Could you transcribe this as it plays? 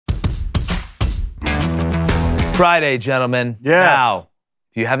Friday, gentlemen. Yes. Now,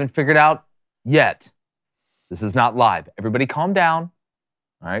 if you haven't figured out yet, this is not live. Everybody calm down.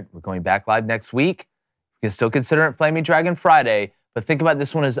 All right, we're going back live next week. You can still consider it Flaming Dragon Friday, but think about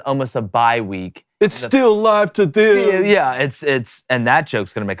this one as almost a bye week. It's still live to them. Yeah, it's and that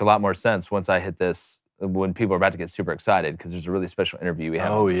joke's going to make a lot more sense once I hit this, when people are about to get super excited, because there's a really special interview we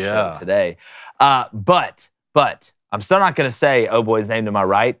have on the show today. But I'm still not going to say Oh Boy's name to my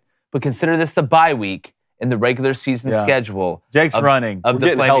right, but consider this the bye week in the regular season schedule. Jake's running. Of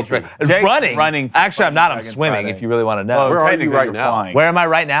the Flaming Dragon. Jake's running. Actually, I'm not. I'm swimming, if you really want to know. Where are you right now? Where am I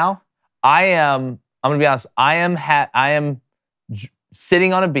right now? I'm going to be honest. I am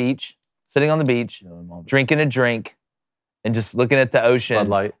sitting on a beach, drinking a drink, and just looking at the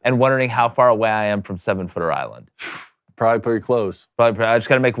ocean and wondering how far away I am from 7-Footer Island. Probably pretty close. I just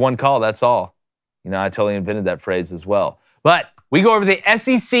got to make one call, that's all. You know, I totally invented that phrase as well. But we go over the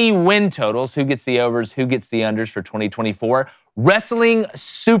SEC win totals, who gets the overs, who gets the unders for 2024. Wrestling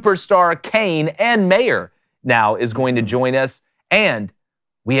superstar Kane and Mayer now is going to join us. And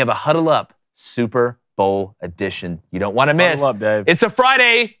we have a Huddle Up Super Bowl edition you don't want to miss. Huddle up, Dave. It's a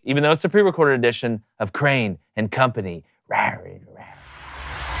Friday, even though it's a pre-recorded edition of Crane and Company.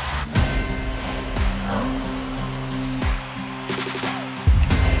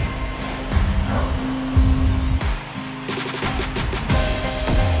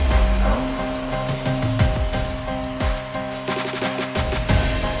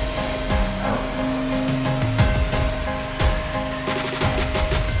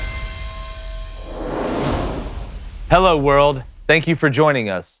 Hello, world. Thank you for joining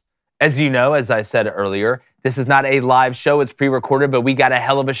us. As you know, as I said earlier, this is not a live show. It's pre-recorded, but we got a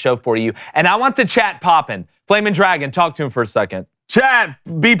hell of a show for you. And I want the chat popping. Flamin' Dragon, talk to him for a second. Chat,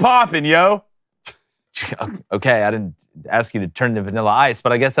 be popping, yo. Okay, I didn't ask you to turn to Vanilla Ice,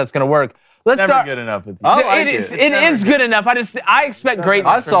 but I guess that's going to work. Let's Never start. good enough with you. It is good enough. I expect greatness.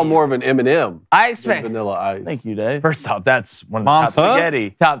 I saw more of an M&M. I expect Vanilla Ice. Thank you, Dave. First off, that's one of the Mom top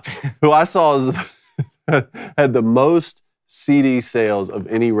spaghetti. top. Who I saw had the most CD sales of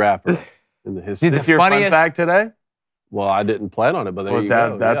any rapper in the history. Dude, Is this your fun fact today? Well, I didn't plan on it, but there you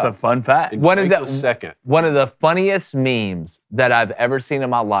go. That's a fun fact. One of the funniest memes that I've ever seen in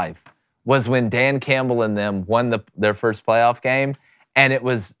my life was when Dan Campbell and them won their first playoff game, and it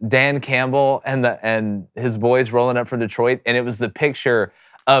was Dan Campbell and his boys rolling up from Detroit, and it was the picture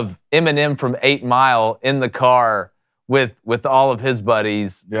of Eminem from 8 Mile in the car with all of his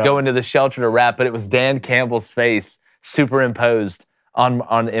buddies going to the shelter to rap, but it was Dan Campbell's face superimposed on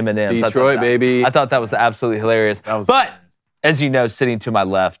Eminem. Detroit, baby. I thought that was absolutely hilarious. But as you know, sitting to my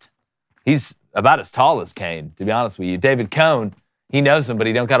left, he's about as tall as Kane, to be honest with you. David Cone, he knows him, but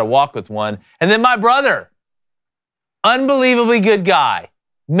he don't got to walk with one. And then my brother, unbelievably good guy,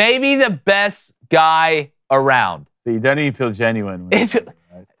 maybe the best guy around. So you don't even feel genuine.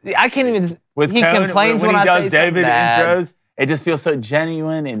 I can't even. With he Cone, complains when when he I does say David bad. intros. It just feels so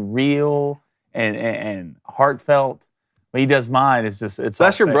genuine and real and heartfelt. When he does mine, it's That's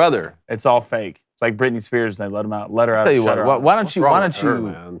all your fake. brother. It's all fake. It's like Britney Spears. They let her out. I'll tell you what. Why don't you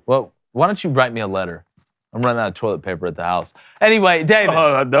write me a letter? I'm running out of toilet paper at the house. Anyway, David.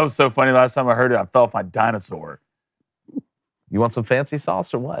 Oh, that was so funny. Last time I heard it, I fell off my dinosaur. You want some fancy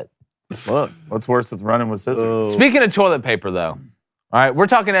sauce or what? Look, what's worse than running with scissors? Speaking of toilet paper, though, all right, we're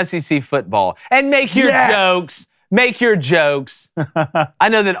talking SEC football. And make your jokes. Make your jokes. I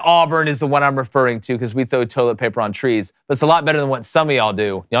know that Auburn is the one I'm referring to because we throw toilet paper on trees, but it's a lot better than what some of y'all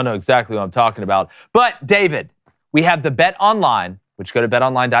do. Y'all know exactly what I'm talking about. But, David, we have the Bet Online, which go to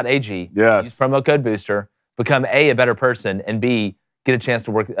betonline.ag. Yes. Use promo code BOOSTER. Become A better person, and B, get a chance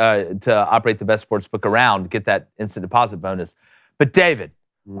to work to operate the best sports book around, get that instant deposit bonus. But, David,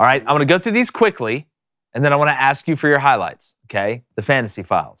 all right, I'm going to go through these quickly, and then I want to ask you for your highlights, okay? The fantasy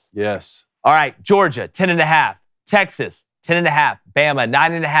files. Yes. All right, Georgia, 10.5. Texas, 10.5. Bama,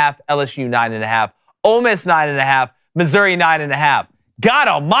 9.5. LSU, 9.5. Ole Miss, 9.5. Missouri, 9.5. God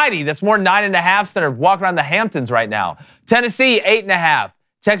almighty, that's more 9.5s than are walking around the Hamptons right now. Tennessee, 8.5.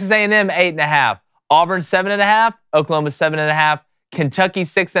 Texas A&M, 8.5. Auburn, 7.5. Oklahoma, 7.5. Kentucky,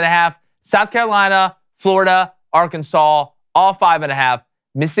 6.5. South Carolina, Florida, Arkansas, all 5.5.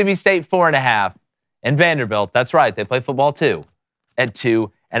 Mississippi State, 4.5. And Vanderbilt, that's right, they play football too, at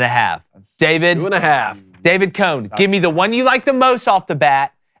 2.5. David. 2.5. David Cone, give me the one you like the most off the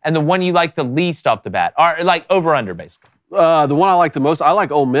bat and the one you like the least off the bat. Or like over-under, basically. The one I like the most, I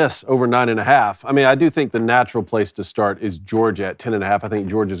like Ole Miss over 9.5. I mean, I do think the natural place to start is Georgia at 10.5. I think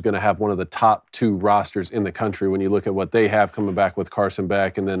Georgia's going to have one of the top 2 rosters in the country when you look at what they have coming back with Carson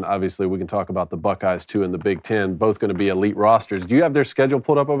back. And then obviously we can talk about the Buckeyes too in the Big Ten, both going to be elite rosters. Do you have their schedule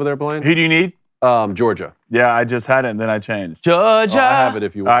pulled up over there, Blaine? Who do you need? Georgia. Yeah, I just had it and then I changed. Georgia. I have it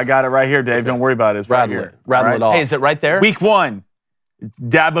if you want. I got it right here, Dave. Don't worry about it. It's right here. Rattle it off. Hey, is it right there? Week 1. It's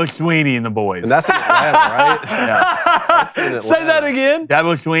Dabo Sweeney and the boys. And that's in Atlanta, right? yeah. That's in Atlanta. Say that again.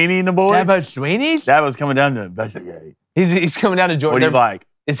 Dabo Sweeney and the boys. Dabo Sweeney's? Dabo's coming down to investigate. He's coming down to Georgia. What do you like?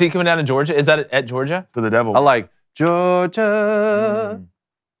 Is he coming down to Georgia? Is that at Georgia? For the devil. I like Georgia,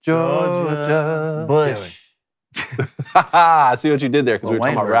 Georgia. Bush. I see what you did there because we were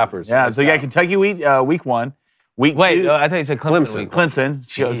talking about Wayne rappers. Yeah, so you got Kentucky week 1. Week Wait, 2, I thought you said Clemson. Week. Clemson.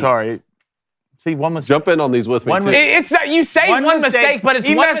 Jeez. Sorry. See, one mistake. Jump in on these with me, too. It's not, you say one mistake, but it's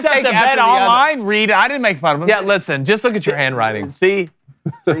he one messed up mistake the after bet the online. other. Read it. I didn't make fun of him. Yeah, listen, just look at your handwriting. See?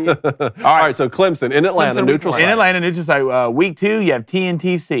 All right, so Clemson in Atlanta, Clemson neutral week site. In Atlanta, neutral site. Week 2, you have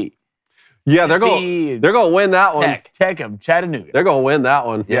TNTC. Yeah, they're going to win that one. Tech of Chattanooga. They're going to win that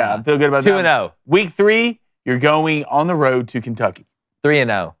one. Yeah, I feel good about that. 2-0. Week 3, you're going on the road to Kentucky.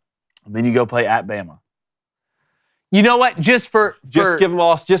 3-0. Then you go play at Bama. You know what? Just Just give them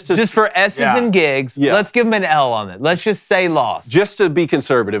all, just for S's and gigs, let's give them an L on it. Let's just say loss. Just to be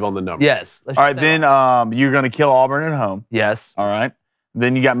conservative on the number. Yes. All right, then you're going to kill Auburn at home. Yes. All right.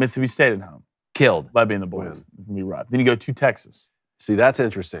 Then you got Mississippi State at home. Killed. Levy and the boys. It's going to be rough. Then you go to Texas. See, that's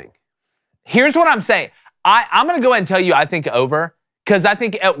interesting. Here's what I'm saying. I'm going to go ahead and tell you I think over, because I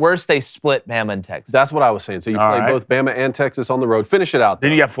think at worst they split Bama and Texas. That's what I was saying. So you play both Bama and Texas on the road. Finish it out.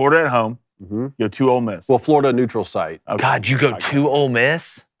 Then you got Florida at home. You go to Ole Miss. Well, Florida neutral site. Okay. God, you go to Ole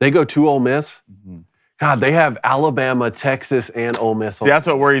Miss? They go to Ole Miss? God, they have Alabama, Texas, and Ole Miss. See, that's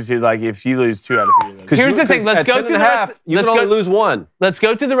what worries you. Like, if you lose 2 out of 3 of those. Here's the thing. Let's go through the rest. You can only lose 1. Let's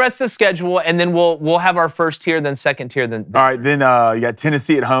go through the rest of the schedule, and then we'll have our first tier, then second tier, then All right, then you got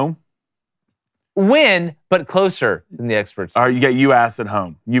Tennessee at home. win, but closer than the experts. All right, you got UMass at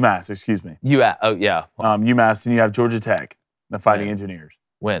home. UMass, excuse me. Oh, yeah. UMass, and you have Georgia Tech, the Fighting Engineers.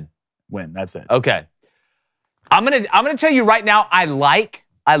 Win. That's it. Okay. I'm gonna tell you right now, I like,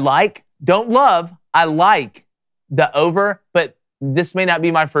 don't love, I like the over, but this may not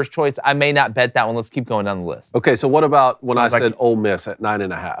be my first choice. I may not bet that one. Let's keep going down the list. Okay, so what about when Sounds I like said Ole Miss at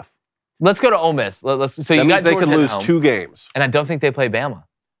 9.5? Let's go to Ole Miss. So That you means got they Georgia could at lose home, 2 games. and I don't think they play Bama.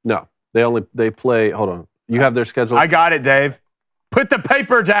 No, they play. Hold on, you have their schedule. I got it, Dave. Put the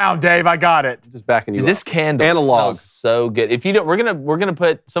paper down, Dave. I got it. Just backing you Dude, this up. candle Analog. smells so good. If you don't, we're gonna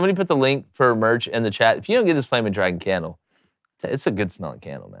put somebody put the link for merch in the chat. If you don't get this Flaming Dragon candle, it's a good smelling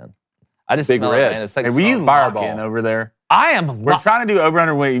candle, man. I just Big smell red. it, man. It's like Hey, will you smelling lock Fireball. in over there? I am. We're trying to do over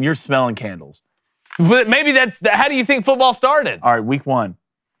under weight, and you're smelling candles. But maybe how do you think football started? All right, week 1,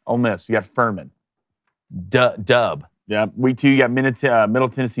 Ole Miss. You got Furman. Dub. Yeah. Week 2, you got Middle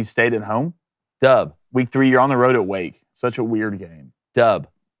Tennessee State at home. Dub. Week 3, you're on the road at Wake. Such a weird game. Dub.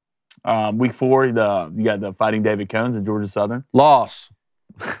 Week 4, you got the Fighting David Cones and Georgia Southern. Loss.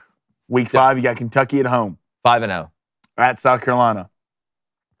 Week 5, you got Kentucky at home. 5-0. At South Carolina.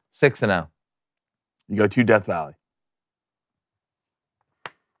 6-0. You go to Death Valley.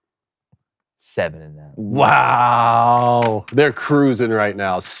 7-0. Wow, they're cruising right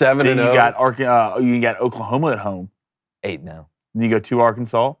now. 7-0. Then you got Oklahoma at home. 8-0. Then you go to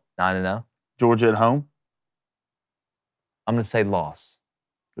Arkansas. 9-0. Georgia at home. I'm gonna say loss.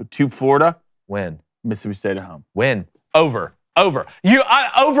 Go to Florida. Win. Mississippi State at home. Win. Over.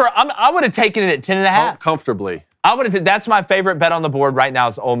 I would have taken it at 10.5. Comfortably. I would have. That's my favorite bet on the board right now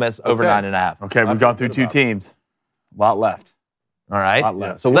is Ole Miss over 9.5. Okay, we've gone through 2 teams. A lot left. All right. A lot Yeah.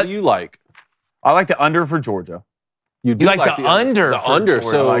 left. So what do you like? I like the under for Georgia. You do like the under The for under, Georgia.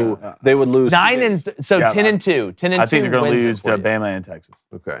 so they would lose 9 2 games. and so Yeah, 10-2. 10-2. I think they're going to wins it lose for to you. Bama and Texas.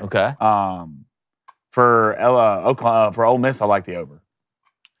 Okay. Okay. For Oklahoma, for Ole Miss, I like the over.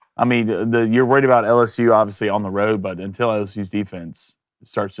 I mean, you're worried about LSU obviously on the road, but until LSU's defense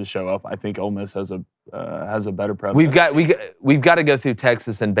starts to show up, I think Ole Miss has a better presence. We've got to go through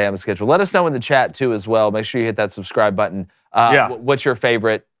Texas and Bama schedule. Let us know in the chat too as well. Make sure you hit that subscribe button. What's your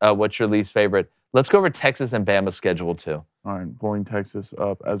favorite? What's your least favorite? Let's go over Texas and Bama schedule too. All right, pulling Texas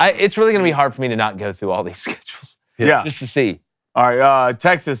up. It's really going to be hard for me to not go through all these schedules. Yeah. Just to see. All right,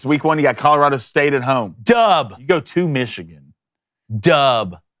 Texas, week 1, you got Colorado State at home. Dub. You go to Michigan.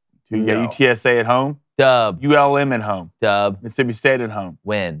 Dub. You got UTSA at home. Dub. ULM at home. Dub. Mississippi State at home.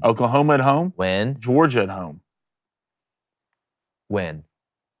 Win. Oklahoma at home. Win. Georgia at home. Win.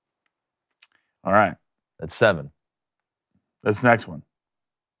 All right, That's 7. this next one.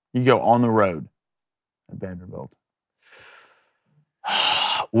 You go on the road at Vanderbilt.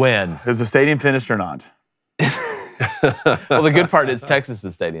 Win. Is the stadium finished or not? Well, the good part is Texas'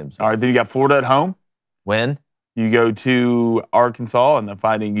 stadiums. All right, then you got Florida at home. Win. You go to Arkansas, and the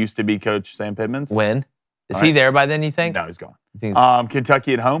Fighting used to be Coach Sam Pittman's. Win. Is All he right. there by then, you think? No, he's gone. You think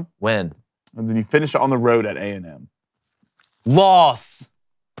Kentucky at home. win. And then you finish on the road at A&M. Loss.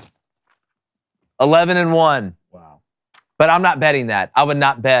 11-1. Wow. But I'm not betting that. I would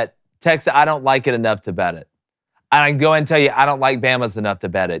not bet Texas. I don't like it enough to bet it. I can go and tell you I don't like Bama's enough to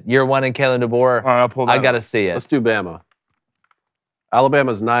bet it. Year one in Kalen DeBoer. All right, I'll pull that I got to up. see it. Let's do Bama.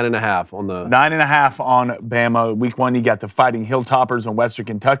 Alabama's 9.5 on the 9.5 on Bama. Week 1, you got the Fighting Hilltoppers in Western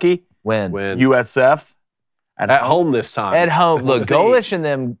Kentucky. Win. USF. at home this time. At home. Look, Let's see. Golish and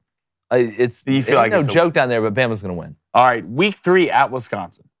them, it's You feel like no it's a- joke down there, but Bama's going to win. All right, Week 3 at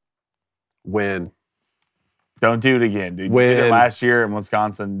Wisconsin. Win. Don't do it again, dude. You did it Win. last year in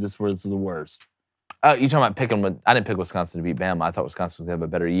Wisconsin. Just was the worst. Oh, you talking about picking? I didn't pick Wisconsin to beat Bama. I thought Wisconsin was going to have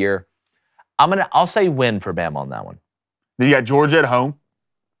a better year. I'll say win for Bama on that one. Then you got Georgia at home.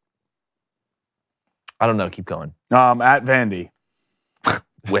 I don't know. Keep going. At Vandy.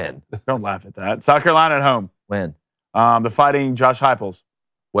 Win. Don't laugh at that. South Carolina at home. Win. The Fighting Josh Heupels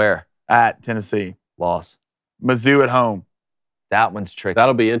Where? at Tennessee. Loss. Mizzou at home. That one's tricky.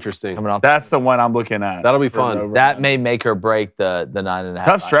 That'll be interesting. Coming off. That's the one I'm looking at. That'll be For fun. an over. That may make or break the 9.5.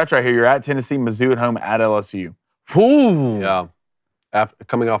 Tough stretch right here. You're at Tennessee, Mizzou at home, at LSU. Ooh. Yeah.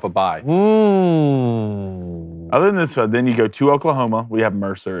 Coming off a bye. Ooh. Other than this, then you go to Oklahoma. We have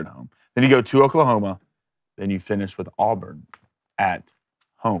Mercer at home. Then you go to Oklahoma. Then you finish with Auburn at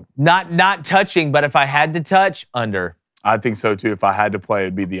home. Not touching, but if I had to touch, under. I think so too. If I had to play,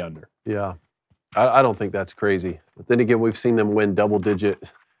 it'd be the under. Yeah. I don't think that's crazy. But then again, we've seen them win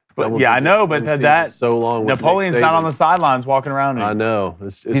double-digit. Yeah, I know, but that so long. with Napoleon's Nick not Saban. on the sidelines walking around. I know.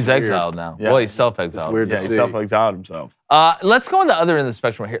 It's He's weird. exiled now. Yeah. Well, he's self-exiled. It's weird Yeah, to he see. self-exiled himself. Let's go on the other end of the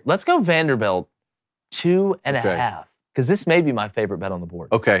spectrum right here. Let's go Vanderbilt 2.5. Okay. Because this may be my favorite bet on the board.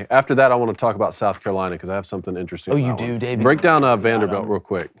 Okay. After that, I want to talk about South Carolina because I have something interesting. Oh, on you that do, one. David? Break down Vanderbilt real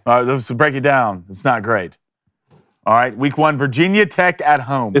quick. All right, let's break it down. It's not great. All right, Week 1, Virginia Tech at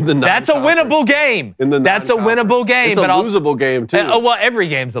home. In the That's a non-conference. winnable game. In the That's a non-conference. winnable game. It's a but I'll- losable game too. Well, every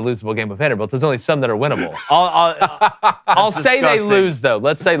game's a losable game with Vanderbilt. There's only some that are winnable. I'll say they disgusting. lose, though.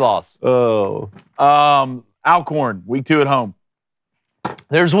 Let's say loss. Oh. Alcorn, Week 2 at home.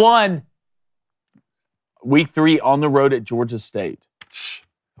 There's one. Week 3 on the road at Georgia State.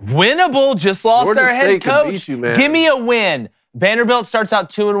 Winnable, just lost Georgia their head State can coach. beat you, man. Give me a win. Vanderbilt starts out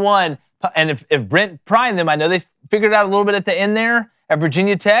 2-1. And if Brent prying them, I know they figured it out a little bit at the end there at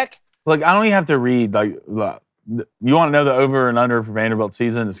Virginia Tech. Look, I don't even have to read. Look, you want to know the over and under for Vanderbilt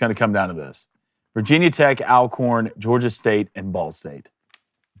season? It's going to come down to this. Virginia Tech, Alcorn, Georgia State, and Ball State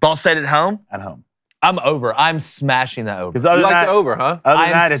Ball State at home? at home. I'm over. I'm smashing that over. Because other You than like that, the over, huh? other than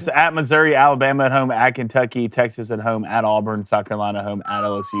I'm that, s- it's at Missouri, Alabama at home, at Kentucky, Texas at home, at Auburn, South Carolina at home, at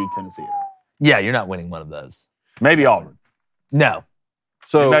LSU, Tennessee at home. Yeah, you're not winning one of those. Maybe Auburn. No. New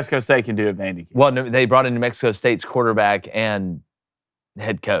So Mexico State can do it, Vandy. Well, no, they brought in New Mexico State's quarterback and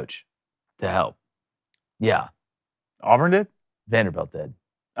head coach to help. Yeah, Auburn did? Vanderbilt did.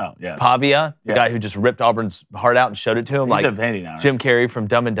 Oh, yeah. Pavia, the Yeah. guy who just ripped Auburn's heart out and showed it to him, He's like at Vandy now. Right? Jim Carrey from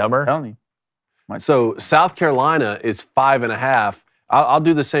Dumb and Dumber. Telling you. So South Carolina is 5.5. I'll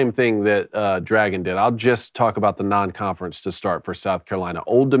do the same thing that Dragon did. I'll just talk about the non-conference to start for South Carolina.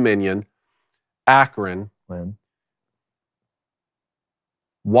 Old Dominion, Akron, Win,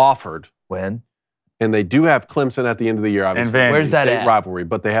 Wofford, win. and they do have Clemson at the end of the year. Obviously, Vandy. Where's that state at? rivalry,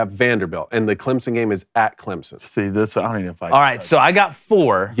 but they have Vanderbilt, and the Clemson game is at Clemson. See, this, I don't even know if I. All right, so I got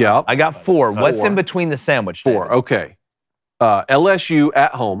 4. Yeah, I got 4. What's Four. in between the sandwich? 4. David? Okay, LSU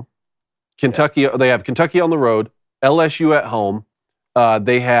at home, Kentucky. They have Kentucky on the road, LSU at home.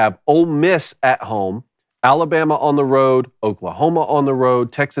 They have Ole Miss at home, Alabama on the road, Oklahoma on the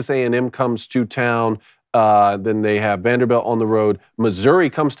road, Texas A&M comes to town. Then they have Vanderbilt on the road. Missouri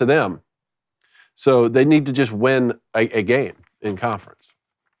comes to them. So they need to just win a game in conference.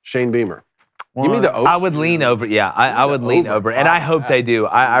 Shane Beamer. Give me the over. I would lean over. Yeah, I would lean over. over. And I hope they do.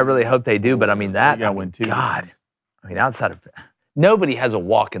 I really hope they do. But I mean, that, You gotta win 2. God. I mean, outside of nobody has a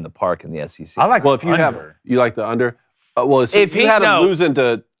walk in the park in the SEC. I like Well, the if you have, under. you like the under. Well, so If you he- had them no. losing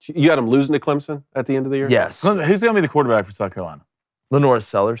to Clemson at the end of the year. Yes. Who's going to be the quarterback for South Carolina? Lenore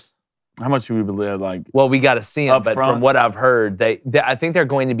Sellers. How much do we believe? Like, Well, we got to see them, Up but front? from what I've heard, they I think they're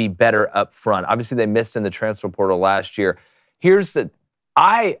going to be better up front. Obviously, they missed in the transfer portal last year. Here's the,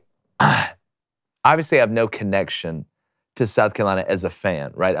 I obviously have no connection to South Carolina as a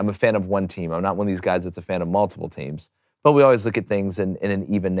fan, right? I'm a fan of one team. I'm not one of these guys that's a fan of multiple teams. But we always look at things in an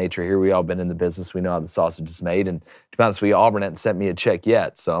even nature here. We all been in the business. We know how the sausage is made. And to be honest with you, Auburn hasn't sent me a check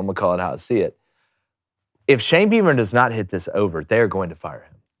yet, so I'm going to call it how I see it. If Shane Beamer does not hit this over, they are going to fire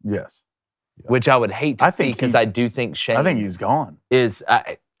him. yes. Which I would hate to I see think because he- I do think Shane I think he's gone. is.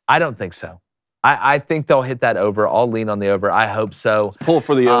 I don't think so. I think they'll hit that over. I'll lean on the over. I hope so. Pull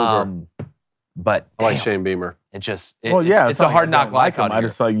for the over. But I like damn, Shane Beamer. It just it's a not hard like I knock don't like life him. out I here.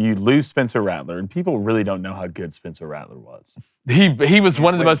 just like you lose Spencer Rattler, and people really don't know how good Spencer Rattler was. He was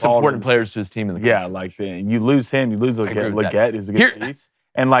one of the Blake most important Baldwin's- players to his team in the country. Yeah, like you lose him, you lose agree with that. Leggett, who's a good piece,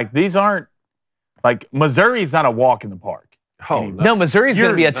 and like these aren't like Missouri's not a walk in the park. Oh, No, Missouri's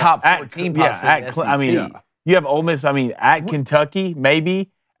going to be a top 4 at, team. yeah, possibly in at, the I mean, SEC. you have Ole Miss. I mean, at Kentucky, maybe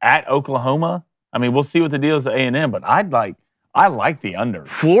at Oklahoma. I mean, we'll see what the deal is at A&M, but I like the under.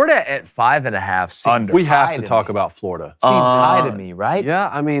 Florida at 5.5 seems Under. We have high to me. talk about Florida. Seems high to me, right? Yeah,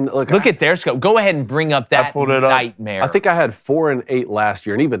 I mean, look Look at their scope. Go ahead and bring up that pulled it up. nightmare. I think I had 4 and 8 last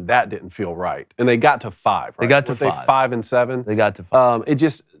year, and even that didn't feel right. And they got to 5. Right? They got to Weren't they 5. 5 and 7. they got to 5. It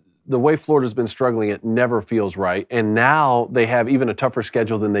just the way Florida's been struggling, it never feels right. And now they have even a tougher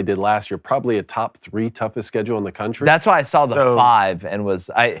schedule than they did last year. Probably a top 3 toughest schedule in the country. That's why I saw the So- 5 and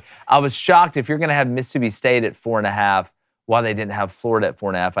I was shocked if you're going to have Mississippi State at 4.5. Why they didn't have Florida at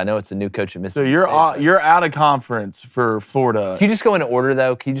 4.5? I know it's a new coach at So Mississippi State. you're out of conference for Florida. Can you just go in order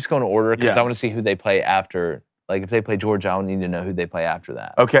though? Can you just go in order? Because Yeah. I want to see who they play after. Like if they play Georgia, I need to know who they play after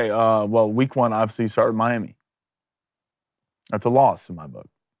that. Okay, well, week 1, obviously, you start with Miami. That's a loss in my book.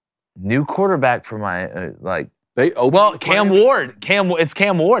 New quarterback for my they opened Well, with Cam Miami. Ward. it's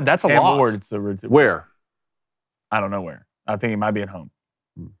Cam Ward. That's a Cam loss. Ward, it's Where? I don't know where. I think it might be at home.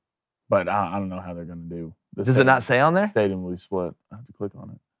 But I don't know how they're going to do. The Does it not say on there? Stadium will be split. I have to click on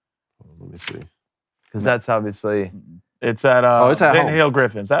it. Let me see. Because that's obviously It's at it's at Ben home. Hill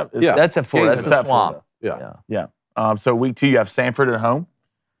Griffins. Yeah. that's a Florida. It's That's a at swamp. Yeah. Yeah. So week 2, you have Sanford at home.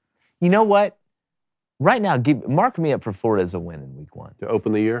 You know what? Right now, mark me up for Florida as a win in week 1. To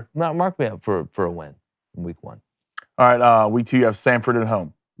open the year. Mark me up for a win in week 1. All right, week 2, you have Sanford at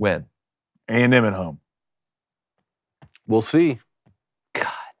home. Win. A&M at home. We'll see. God.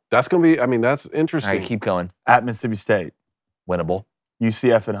 That's going to be, I mean, that's All interesting. right, keep going. At Mississippi State. Winnable.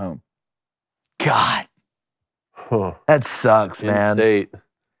 UCF at home. God, Huh. that sucks, man. In-state.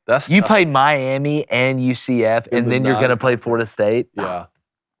 That's You tough. play Miami and UCF, In and the then you're going to play Florida State. Yeah.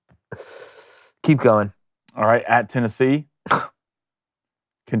 Keep going. All right, at Tennessee.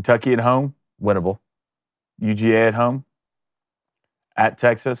 Kentucky at home. Winnable. UGA at home. At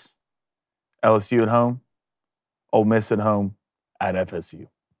Texas. LSU at home. Ole Miss at home. At FSU.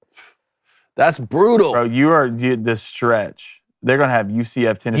 That's brutal. Bro, this stretch. They're going to have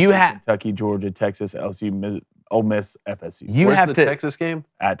UCF, Tennessee, Kentucky, Georgia, Texas, LSU, Ole Miss, FSU. Where's have the to Texas game?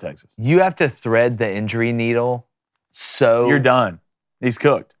 At Texas. You have to thread the injury needle. So You're done. He's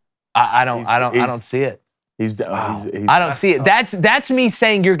cooked. I don't see it. He's done. Wow. He's I don't see it. That's me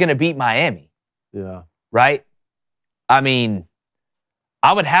saying you're going to beat Miami, Yeah. right? I mean,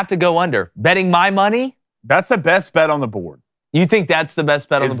 I would have to go under. Betting my money. That's the best bet on the board. You think that's the best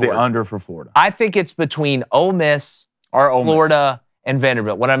bet on Is the the board? under for Florida. I think it's between Ole Miss, Or Ole Miss. Florida, and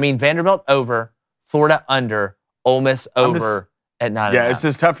Vanderbilt. When I mean Vanderbilt over, Florida under, Ole Miss over at 9.5. Yeah, it's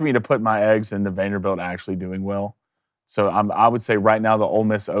just tough for me to put my eggs into Vanderbilt actually doing well. So I would say right now the Ole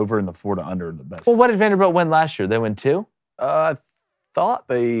Miss over and the Florida under are the best. Well, what did Vanderbilt win last year? They win 2? I thought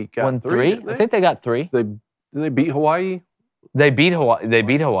they got Won 3. 3? Didn't they? I think they got 3. Did they beat Hawaii? They beat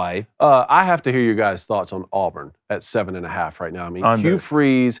Hawaii. I have to hear your guys' thoughts on Auburn at 7.5 right now. I mean, Under. Hugh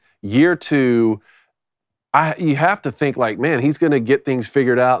Freeze, year 2. You have to think like, man, he's going to get things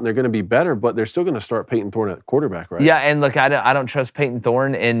figured out and they're going to be better, but they're still going to start Peyton Thorne at quarterback, right? Yeah, and look, I don't trust Peyton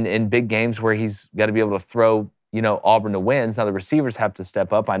Thorne in big games where he's got to be able to throw, Auburn to wins. Now the receivers have to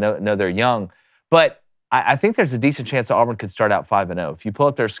step up. I know they're young, but I think there's a decent chance that Auburn could start out 5-0. If you pull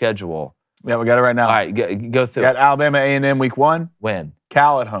up their schedule, Yeah, we got it right now. all right, go through. We got Alabama A&M week 1, Win,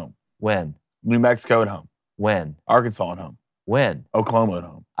 Cal at home, win, New Mexico at home, win, Arkansas at home, win. Oklahoma at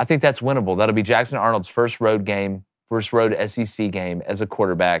home. I think that's winnable. That'll be Jackson Arnold's first road SEC game as a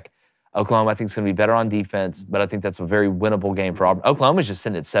quarterback. Oklahoma, I think, is going to be better on defense, but I think that's a very winnable game for Auburn. Oklahoma's just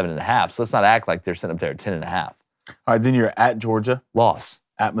sitting at 7.5, so let's not act like they're sitting up there at 10.5. All right, then you're at Georgia, Loss.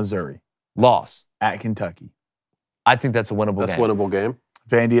 at Missouri, Loss. at Kentucky, I think that's a winnable That's game. winnable game.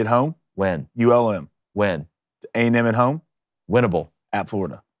 Vandy at home, Win. ULM, Win. A&M at home, Winnable. at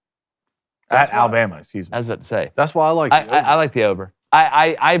Florida, That's at Alabama, excuse me. As I say. That's why I like the over. I like the over.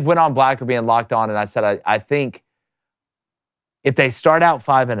 I went on Blacker being locked on, and I said I think if they start out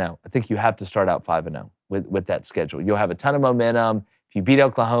 5-0, I think you have to start out 5-0 with that schedule. You'll have a ton of momentum. If you beat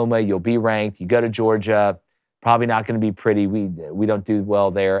Oklahoma, you'll be ranked. You go to Georgia, probably not going to be pretty. We don't do well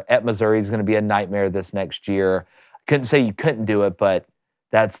there. At Missouri is going to be a nightmare this next year. Couldn't say you couldn't do it, but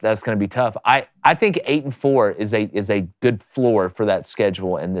that's going to be tough. I think 8-4 is a good floor for that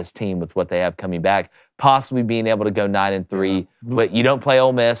schedule and this team with what they have coming back. Possibly being able to go 9-3, but you don't play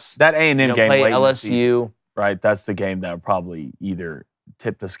Ole Miss. That A&M You don't game play late in the season, LSU. right? That's the game that would probably either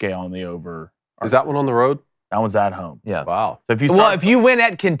tip the scale on the over Is that one on the road? That one's at home. Yeah. Wow. So if you Well, if you win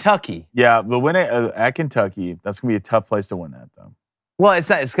at Kentucky. yeah, but win it at Kentucky, that's going to be a tough place to win at, though. Well, it's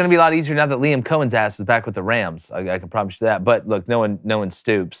not. It's going to be a lot easier now that Liam Cohen's ass is back with the Rams. I can promise you that. But look, no one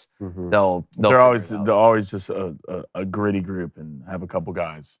stoops. Mm-hmm. They're always just a gritty group and have a couple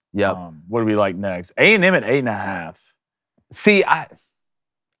guys. Yep. What do we like next? A&M at 8.5. See, I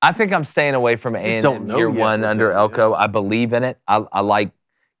think I'm staying away from A&M year one under Elko. I believe in it. I like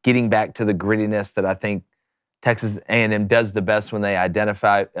getting back to the grittiness that I think Texas A&M does the best when they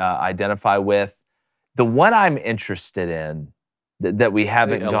identify with. The one I'm interested in that we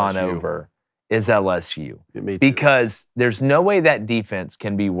haven't gone over is LSU. Because there's no way that defense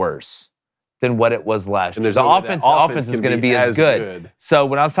can be worse than what it was last year. The offense is going to be as good. So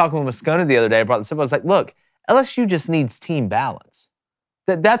when I was talking with Moscona the other day, I brought this up. I was like, look, LSU just needs team balance.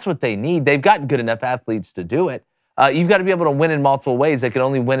 That's what they need. They've got good enough athletes to do it. You've got to be able to win in multiple ways. They could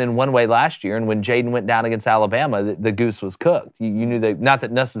only win in one way last year, and when Jaden went down against Alabama, the goose was cooked. You knew that. Not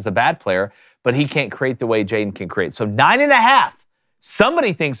that Nuss is a bad player, but he can't create the way Jaden can create. So 9.5.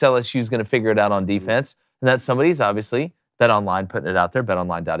 Somebody thinks LSU is going to figure it out on defense, and that somebody's obviously BetOnline putting it out there.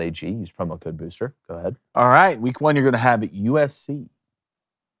 BetOnline.ag. Use promo code Booster. Go ahead. All right, week 1 you're going to have USC.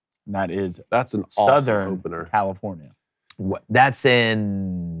 And that's an Southern opener. California. That's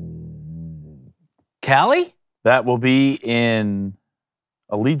in Cali? That will be in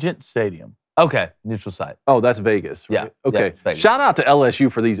Allegiant Stadium. Okay, neutral site. Oh, that's Vegas, right? Yeah. Okay. Yeah, shout out to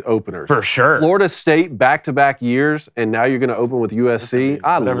LSU for these openers. For sure. Florida State back-to-back years, and now you're going to open with USC.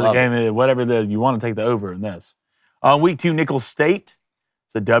 Whatever it is, you want to take the over in this. Week 2, Nicholls State.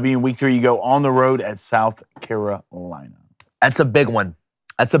 It's a W. In week 3, you go on the road at South Carolina. That's a big one.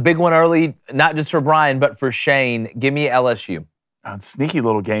 That's a big one early, not just for Brian, but for Shane. Give me LSU. Sneaky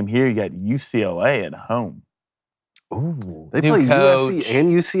little game here. You got UCLA at home. Ooh, they play USC and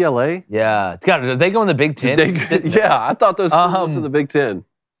UCLA? Yeah. God, did they go in the Big Ten? Yeah, I thought those went to the Big Ten.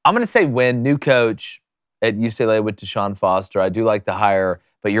 I'm going to say win. New coach at UCLA with Deshaun Foster. I do like the hire,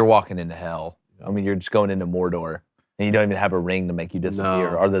 but you're walking into hell. I mean, you're just going into Mordor, and you don't even have a ring to make you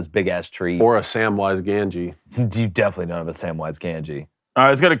disappear, or those big-ass trees. Or a Samwise Gamgee. You definitely don't have a Samwise Gamgee. All right,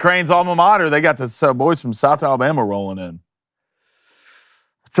 let's go to Crane's alma mater. They got the boys from South Alabama rolling in.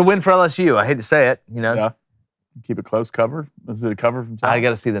 It's a win for LSU. I hate to say it. Yeah. Keep it close. Cover. Is it a cover from South? I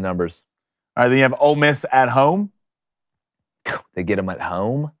got to see the numbers. All right, then you have Ole Miss at home. They get them at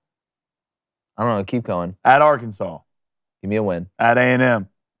home? I don't know. Keep going. At Arkansas. Give me a win. At A&M.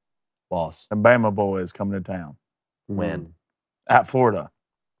 Loss. The Bama boys coming to town. Win. At Florida.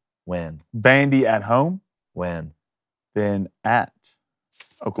 Win. Vandy at home. Win. Then at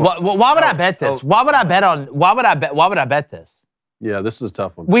Oklahoma. Why would I bet this? Why would I bet this? Yeah, this is a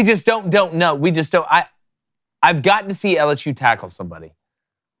tough one. We just don't know. We just don't. I've got to see LSU tackle somebody.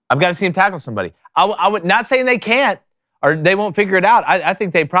 I've got to see him tackle somebody. I would not saying they can't or they won't figure it out. I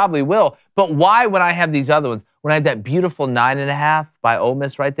think they probably will. But why, when I have these other ones, when I have that beautiful 9.5 by Ole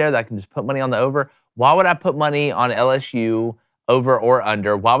Miss right there that I can just put money on the over, why would I put money on LSU over or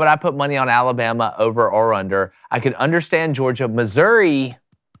under? Why would I put money on Alabama over or under? I could understand Georgia. Missouri,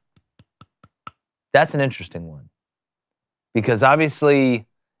 that's an interesting one. Because obviously,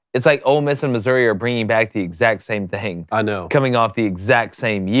 it's like Ole Miss and Missouri are bringing back the exact same thing. I know. Coming off the exact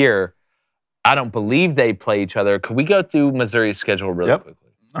same year. I don't believe they play each other. Could we go through Missouri's schedule really quickly?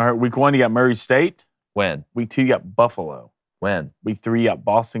 All right, week 1, you got Murray State. Win. Week 2, you got Buffalo. Win. Week 3, you got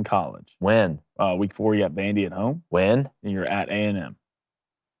Boston College. Win. Week 4, you got Vandy at home. Win. And you're at A&M.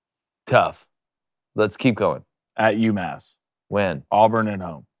 Tough. Let's keep going. At UMass. Win. Auburn at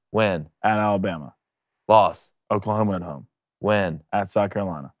home. Win. At Alabama. Loss. Oklahoma at home. Win. At South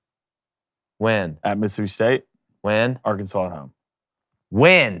Carolina. Win. At Mississippi State. Win. Arkansas at home.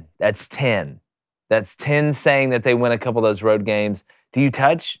 Win. That's 10. That's 10 saying that they win a couple of those road games. Do you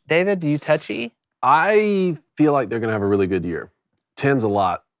touch, David? Do you touchy? I feel like they're going to have a really good year. 10's a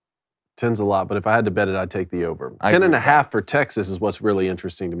lot. 10's a lot, but if I had to bet it, I'd take the over. 10.5 for Texas is what's really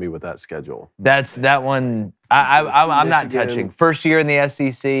interesting to me with that schedule. That's that one. I'm not touching. First year in the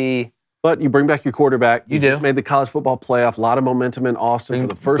SEC. But you bring back your quarterback. You just made the college football playoff. A lot of momentum in Austin for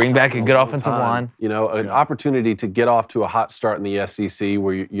the first time. Bring back a good offensive line. You know, an opportunity to get off to a hot start in the SEC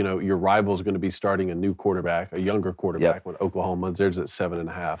where, your rivals are going to be starting a new quarterback, a younger quarterback with Oklahoma. Theirs at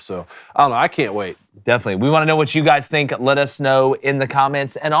 7.5. So, I don't know. I can't wait. Definitely. We want to know what you guys think. Let us know in the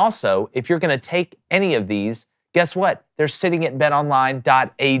comments. And also, if you're going to take any of these, guess what? They're sitting at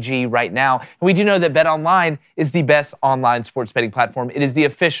betonline.ag right now. And we do know that BetOnline is the best online sports betting platform. It is the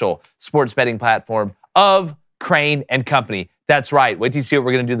official sports betting platform of Crane and Company. That's right. Wait till you see what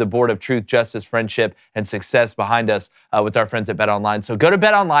we're going to do, the board of truth, justice, friendship, and success behind us with our friends at BetOnline. So go to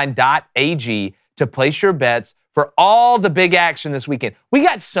betonline.ag to place your bets for all the big action this weekend. We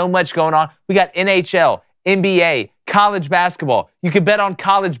got so much going on. We got NHL, NBA, college basketball. You can bet on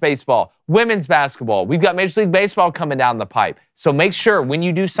college baseball, women's basketball. We've got Major League Baseball coming down the pipe. So make sure when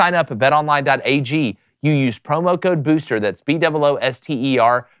you do sign up at betonline.ag, you use promo code BOOSTER, that's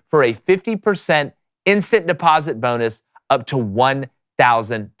BOOSTER, for a 50% instant deposit bonus up to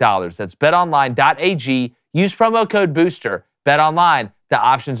 $1,000. That's betonline.ag. Use promo code BOOSTER. BetOnline, the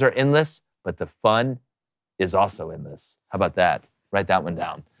options are endless, but the fun is also endless. How about that? Write that one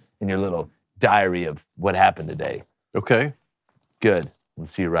down in your little diary of what happened today. Okay. Good.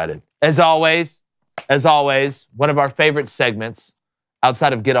 Let's see you write it. As always, one of our favorite segments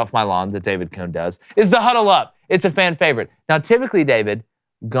outside of Get Off My Lawn that David Cone does is the Huddle Up. It's a fan favorite. Now, typically, David,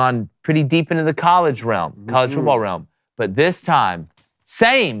 gone pretty deep into the college realm, college football realm. But this time,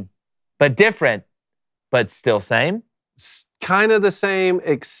 same, but different, but still same. Kind of the same,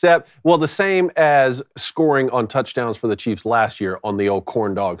 except, well, the same as scoring on touchdowns for the Chiefs last year on the old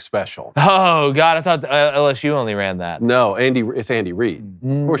corn dog special. Oh, God, I thought LSU only ran that. No, it's Andy Reid.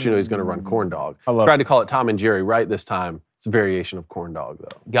 Of course you know he's going to run corn dog. Tried to call it Tom and Jerry right this time. It's a variation of corn dog,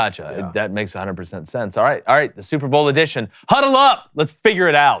 though. Gotcha. Yeah. That makes 100% sense. All right, the Super Bowl edition. Huddle up. Let's figure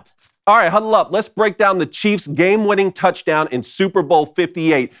it out. All right, huddle up. Let's break down the Chiefs' game-winning touchdown in Super Bowl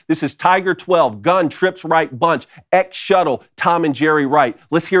 58. This is Tiger 12, gun, trips right, bunch, X shuttle, Tom and Jerry right.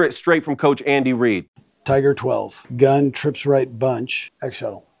 Let's hear it straight from Coach Andy Reid. Tiger 12, gun, trips right, bunch, X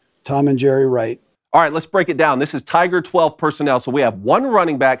shuttle, Tom and Jerry right. All right, let's break it down. This is Tiger 12 personnel. So we have one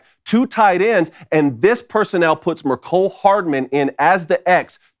running back, two tight ends, and this personnel puts Mecole Hardman in as the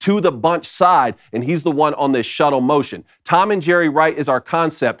X to the bunch side, and he's the one on this shuttle motion. Tom and Jerry right is our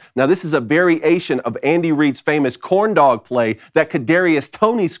concept. Now, this is a variation of Andy Reid's famous corn dog play that Kadarius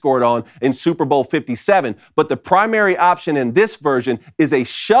Toney scored on in Super Bowl 57, but the primary option in this version is a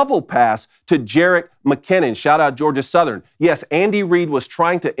shovel pass to Jerick McKinnon. Shout out Georgia Southern. Yes, Andy Reid was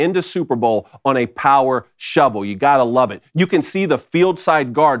trying to end a Super Bowl on a power shovel. You gotta love it. You can see the field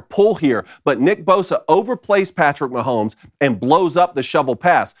side guard pull here, but Nick Bosa overplays Patrick Mahomes and blows up the shovel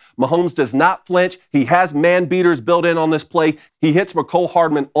pass. Mahomes does not flinch. He has man beaters built in on this play. He hits Mecole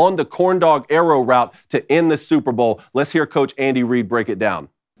Hardman on the corn dog arrow route to end the Super Bowl. Let's hear Coach Andy Reid break it down.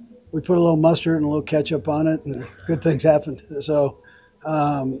 We put a little mustard and a little ketchup on it, and good things happened. So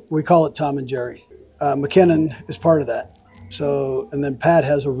we call it Tom and Jerry. McKinnon is part of that. So, and then Pat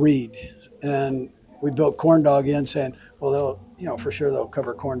has a read, and we built corn dog in, saying, well, they'll, for sure they'll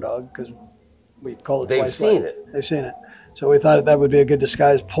cover corn dog because we call it twice. They've seen it. So we thought that would be a good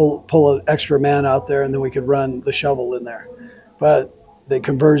disguise, pull an extra man out there, and then we could run the shovel in there. But they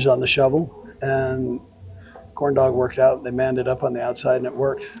converged on the shovel, and corn dog worked out. They manned it up on the outside, and it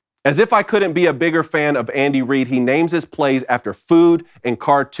worked. As if I couldn't be a bigger fan of Andy Reid, he names his plays after food and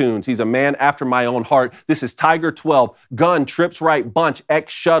cartoons. He's a man after my own heart. This is Tiger 12, gun, trips right, bunch,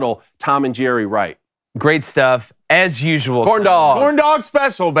 X shuttle, Tom and Jerry right. Great stuff, as usual. Corn dog. Corn dog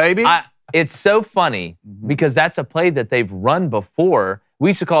special, baby. It's so funny because that's a play that they've run before. We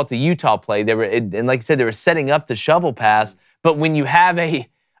used to call it the Utah play. And like you said, they were setting up the shovel pass. But when you have a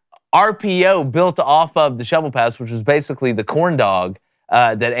RPO built off of the shovel pass, which was basically the corn dog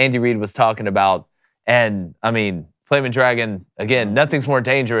that Andy Reid was talking about, and I mean, Flamin' Dragon, again, nothing's more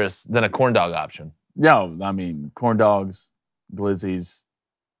dangerous than a corn dog option. No, I mean, corn dogs, glizzies,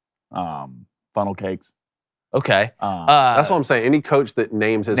 funnel cakes. Okay. That's what I'm saying. Any coach that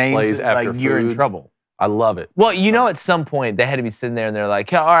names his plays after food, you're in trouble. I love it. Well, at some point they had to be sitting there and they're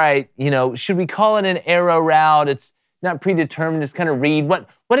like, all right, should we call it an arrow route? It's not predetermined. It's kind of read. What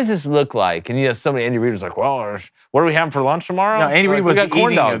does this look like? And somebody, Andy Reid was like, well, what are we having for lunch tomorrow? No, Andy Reid was eating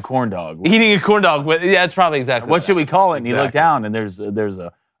a corn dog. Eating a corn dog. Yeah, that's probably exactly what should we call it? And exactly. He looked down and there's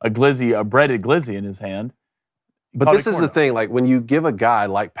a glizzy, a breaded glizzy in his hand. But this is the thing, like when you give a guy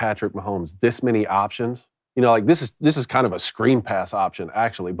like Patrick Mahomes this many options, this is kind of a screen pass option,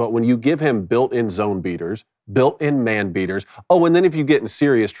 actually. But when you give him built-in zone beaters, built-in man beaters, and then if you get in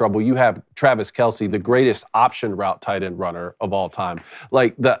serious trouble, you have Travis Kelce, the greatest option route tight end runner of all time.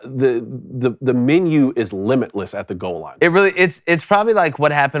 Like the menu is limitless at the goal line. It really, it's probably like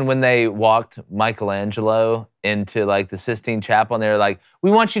what happened when they walked Michelangelo into like the Sistine Chapel, and they're like, "We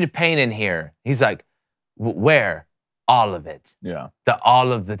want you to paint in here." He's like, "Where?" All of it. Yeah.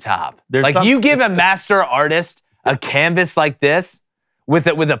 All of the top. You give a master artist a canvas like this with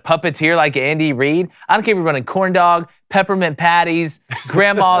a puppeteer like Andy Reid. I don't care if you're running corn dog, peppermint patties,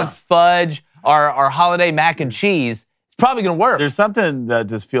 grandma's fudge, or holiday mac and cheese. It's probably going to work. There's something that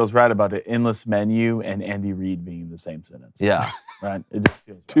just feels right about the endless menu and Andy Reid being in the same sentence. Yeah. Right? It just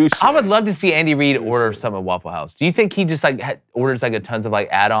feels right. I would love to see Andy Reid order some at Waffle House. Do you think he just orders like a tons of like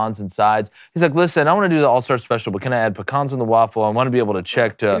add-ons and sides? He's like, listen, I want to do the All-Star Special, but can I add pecans on the waffle? I want to be able to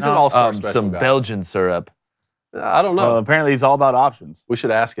check to He's an All-Star Special some guy. Belgian syrup. I don't know. Well, apparently he's all about options. We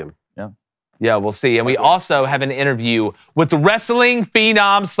should ask him. Yeah, we'll see. And we also have an interview with the wrestling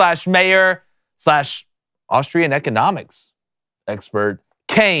phenom / mayor / Austrian economics expert,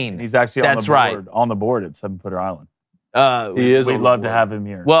 Kane. He's actually That's on the board at 7-Footer Island. He is. We'd on love the to board. have him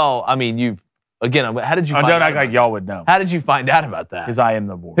here. Well, I mean, how did you find Don't out act like about y'all would know. How did you find out about that? Because I am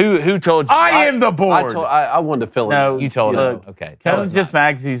the board. Who told you? I am the board. I wanted to fill in. No, You told him. Look, Okay. tell Kevin's us just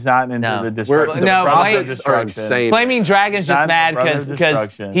mad because he's not into No. the destruction. No, the brother of Blake- are insane. Flaming Dragon's just Not mad brother of because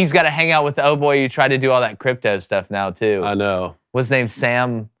destruction. he's got to hang out with the boy who tried to do all that crypto stuff now too. I know. What's his name?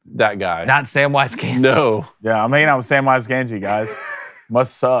 Sam? That guy. Not Sam Weitzkamp. No. Yeah, I'm hanging out with Samwise Gamgee, guys.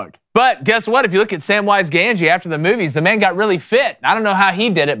 Must suck. But guess what? If you look at Samwise Gamgee after the movies, the man got really fit. I don't know how he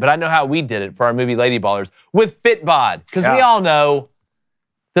did it, but I know how we did it for our movie Lady Ballers with FitBod. Because we Yeah. all know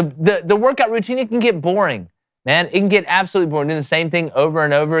the workout routine, it can get boring, man. It can get absolutely boring, doing the same thing over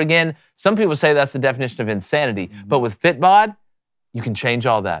and over again. Some people say that's the definition of insanity. But with FitBod, you can change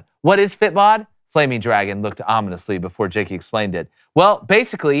all that. What is FitBod? Flaming Dragon looked ominously before Jakey explained it. Well,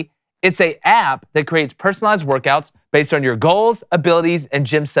 basically, it's an app that creates personalized workouts based on your goals, abilities, and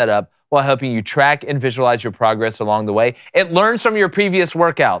gym setup while helping you track and visualize your progress along the way. It learns from your previous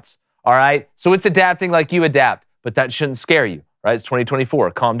workouts, all right? So it's adapting like you adapt, but that shouldn't scare you, right? It's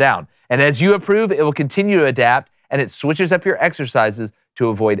 2024, calm down. And as you improve, it will continue to adapt, and it switches up your exercises to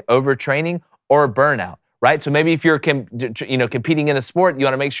avoid overtraining or burnout, right? So maybe if you're competing in a sport, you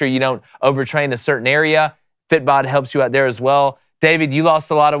want to make sure you don't overtrain a certain area. FitBod helps you out there as well. David, you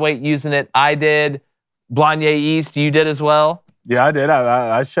lost a lot of weight using it. I did. Blanye East, you did as well. Yeah, I did.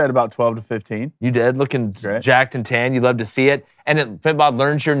 I shed about 12 to 15. You did, looking Great. jacked and tan. You love to see it. And FitBod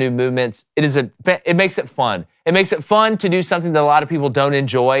learns your new movements. It makes it fun. It makes it fun to do something that a lot of people don't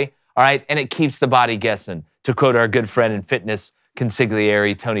enjoy, all right? And it keeps the body guessing, to quote our good friend and fitness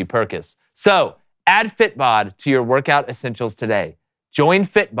consigliere, Tony Perkis. So add FitBod to your workout essentials today. Join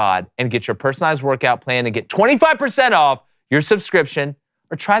FitBod and get your personalized workout plan and get 25% off your subscription,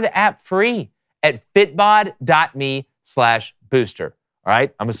 or try the app free at fitbod.me/booster. All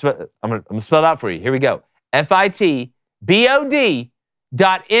right, I'm gonna spell it out for you. Here we go.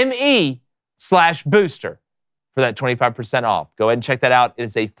 fitbod.me/booster for that 25% off. Go ahead and check that out. It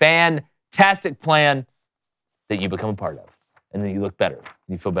is a fantastic plan that you become a part of, and then you look better.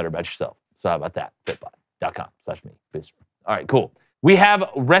 You feel better about yourself. So how about that? fitbod.com/me/booster. All right, cool. We have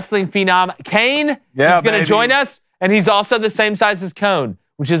wrestling phenom Kane. Yeah, He's going to baby. join us. And he's also the same size as Cone,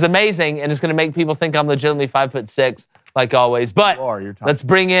 which is amazing, and it's going to make people think I'm legitimately 5'6", like always. But let's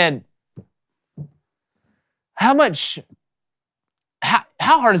bring in. How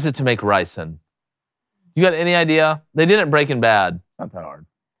hard is it to make ricin? You got any idea? They didn't Breaking Bad. Not that hard.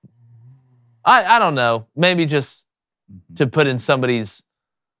 I don't know. Maybe just to put in somebody's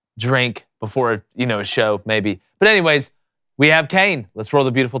drink before a show, maybe. But anyways, we have Kane. Let's roll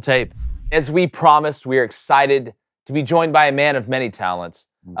the beautiful tape. As we promised, we are excited to be joined by a man of many talents,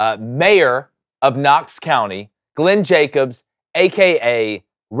 mayor of Knox County, Glenn Jacobs, a.k.a.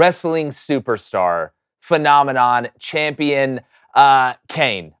 wrestling superstar, phenomenon, champion,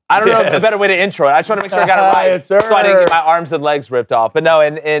 Kane. I don't know a better way to intro it. I just want to make sure I got it right, Yes, sir. so I didn't get my arms and legs ripped off. But no,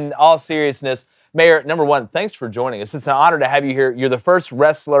 in all seriousness, Mayor, number one, thanks for joining us. It's an honor to have you here. You're the first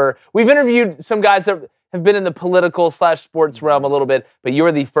wrestler. We've interviewed some guys that have been in the political / sports realm a little bit, but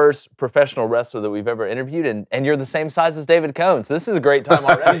you're the first professional wrestler that we've ever interviewed, and you're the same size as David Cone. So this is a great time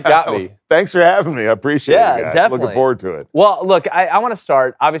already. He's got me. Thanks for having me. I appreciate Yeah, it, guys. definitely. Looking forward to it. Well, look, I want to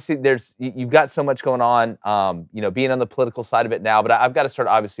start. Obviously, you've got so much going on, being on the political side of it now, but I've got to start,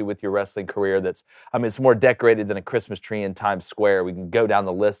 obviously, with your wrestling career it's more decorated than a Christmas tree in Times Square. We can go down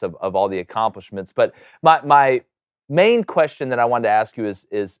the list of all the accomplishments. But my main question that I wanted to ask you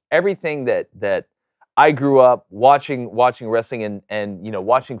is everything that I grew up watching wrestling and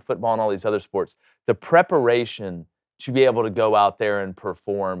watching football and all these other sports, the preparation to be able to go out there and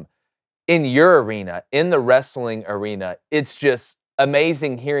perform in your arena, in the wrestling arena. It's just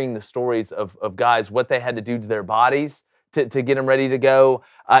amazing hearing the stories of guys, what they had to do to their bodies to get them ready to go,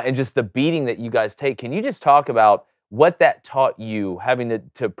 and just the beating that you guys take. Can you just talk about what that taught you, having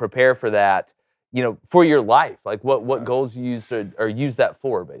to prepare for that, for your life? Like what goals you use that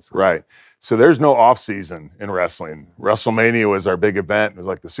for, basically? Right. So there's no off season in wrestling. WrestleMania was our big event. It was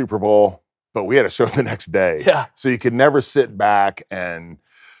like the Super Bowl, but we had a show the next day. Yeah. So you could never sit back and,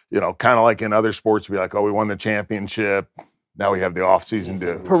 kind of like in other sports, be like, oh, we won the championship. Now we have the off season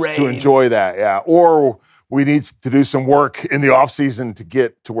to enjoy that. Yeah. Or we need to do some work in the off season to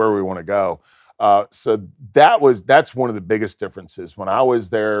get to where we want to go. So that's one of the biggest differences. When I was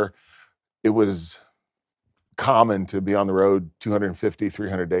there, it was common to be on the road 250,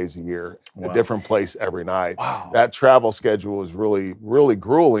 300 days a year, a different place every night. Wow. That travel schedule was really, really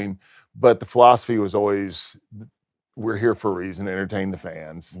grueling, but the philosophy was always, we're here for a reason, to entertain the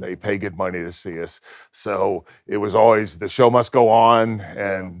fans. They pay good money to see us. So it was always, the show must go on,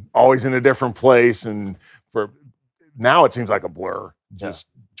 and always in a different place. And now it seems like a blur, just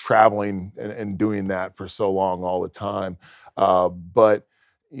traveling and doing that for so long all the time. But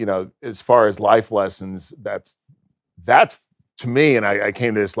as far as life lessons, that's to me, and I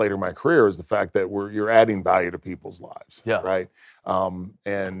came to this later in my career, is the fact that you're adding value to people's lives, right?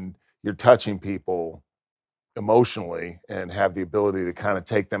 And you're touching people emotionally and have the ability to kind of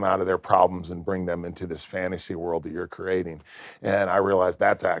take them out of their problems and bring them into this fantasy world that you're creating. And I realized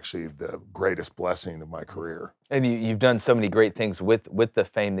that's actually the greatest blessing of my career. And you've done so many great things with the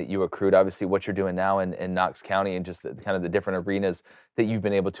fame that you accrued. Obviously, what you're doing now in Knox County, and just kind of the different arenas that you've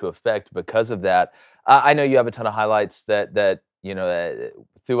been able to affect because of that. I know you have a ton of highlights that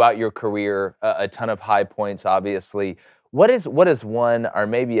throughout your career, a ton of high points, obviously. What is one, or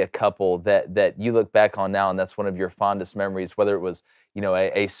maybe a couple, that you look back on now, and that's one of your fondest memories, whether it was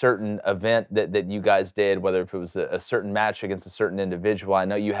a certain event that you guys did, whether if it was a certain match against a certain individual. I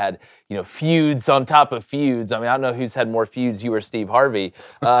know you had feuds on top of feuds. I mean, I don't know who's had more feuds, you or Steve Harvey,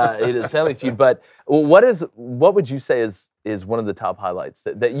 in his family feud. But what would you say is one of the top highlights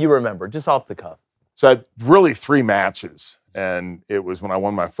that you remember, just off the cuff? So I had really 3 matches, and it was when I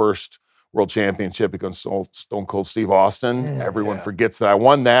won my first World Championship against Stone Cold Steve Austin. Everyone forgets that I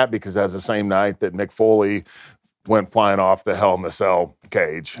won that because that was the same night that Mick Foley went flying off the Hell in the Cell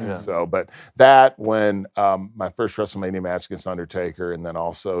cage. So, but that, when my first WrestleMania match against Undertaker, and then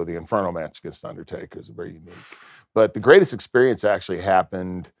also the Inferno match against Undertaker, is very unique. But the greatest experience actually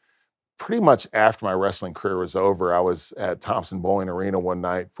happened pretty much after my wrestling career was over. I was at Thompson Bowling Arena one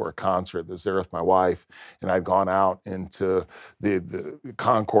night for a concert that was there with my wife, and I'd gone out into the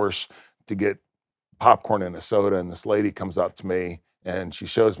concourse to get popcorn and a soda, and this lady comes up to me and she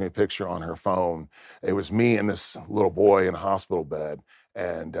shows me a picture on her phone. It was me and this little boy in a hospital bed.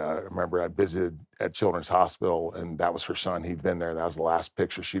 And I remember I visited at Children's Hospital, and that was her son. He'd been there. That was the last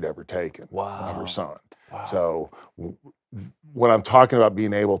picture she'd ever taken of her son. Wow. So when I'm talking about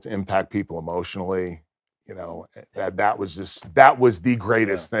being able to impact people emotionally, that was the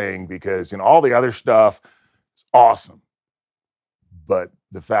greatest thing, because all the other stuff is awesome. But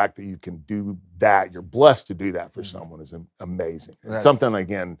the fact that you can do that, you're blessed to do that for someone, is amazing. And something,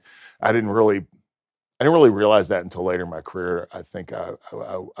 again, I didn't really realize that until later in my career. I think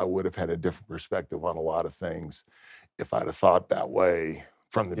I would have had a different perspective on a lot of things if I'd have thought that way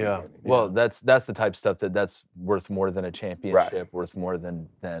from the beginning. Well, that's the type of stuff that's worth more than a championship, worth more than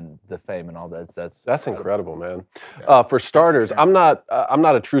the fame and all that. That's incredible, man. For starters, I'm not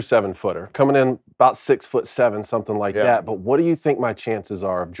a true 7-footer, coming in about 6'7", something like that. But what do you think my chances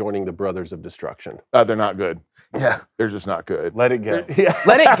are of joining the Brothers of Destruction? They're not good. They're just not good. Let it go.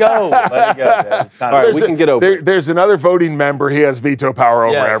 Let it go. Let it go. All right, we can get over it. There's another voting member. He has veto power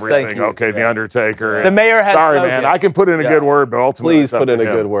over everything. Thank you. Okay, The Undertaker. The mayor has Sorry, man. I can put in a good word, but ultimately please put in a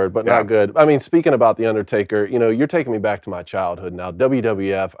good word, but not good. I mean, speaking about The Undertaker, you're taking me back to my childhood now.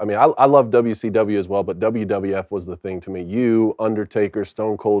 WWF, I mean, I love WCW as well, but WWF was the thing to me. You, Undertaker,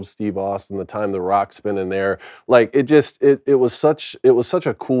 Stone Cold Steve Austin, the time The Rock spinning there. Like, it was such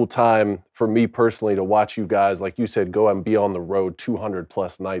a cool time for me personally to watch you guys, like you said, go and be on the road 200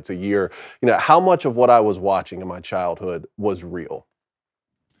 plus nights a year. How much of what I was watching in my childhood was real?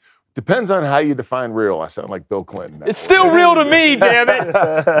 Depends on how you define real. I sound like Bill Clinton. It's still real to me, damn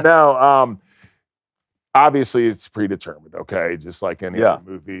it. No, obviously it's predetermined, okay? Just like any other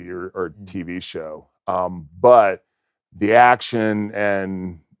movie or TV show. But the action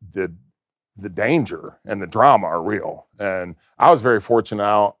and the danger and the drama are real. And I was very fortunate.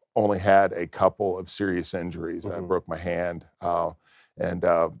 I only had a couple of serious injuries. I broke my hand and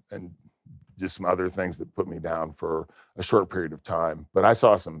just some other things that put me down for a short period of time. But I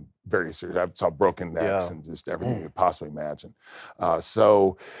saw some very serious, I saw broken necks and just everything you could possibly imagine.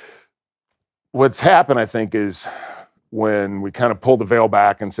 So what's happened, I think, is when we kind of pulled the veil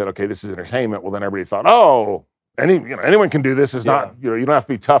back and said, okay, this is entertainment, well, then everybody thought, oh, anyone can do this. It's not, you don't have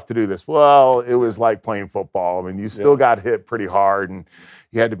to be tough to do this. Well, it was like playing football. I mean, you still got hit pretty hard, and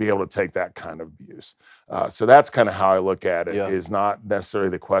you had to be able to take that kind of abuse. So that's kind of how I look at it, is not necessarily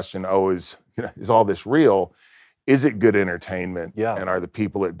the question, is all this real? is it good entertainment? Yeah. And are the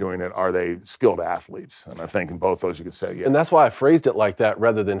people that are doing it, are they skilled athletes? And I think in both those you could say, yeah. And that's why I phrased it like that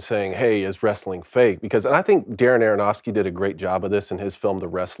rather than saying, hey, is wrestling fake? Because, and I think Darren Aronofsky did a great job of this in his film, The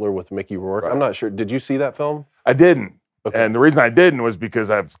Wrestler with Mickey Rourke. Right. I'm not sure. Did you see that film? I didn't. Okay. And the reason I didn't was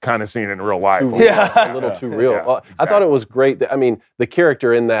because I've kind of seen it in real life. A little too real. Yeah, I thought it was great. That, I mean, the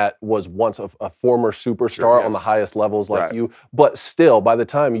character in that was once a former superstar on the highest levels like you, but still, by the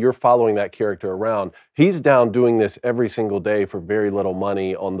time you're following that character around, he's down doing this every single day for very little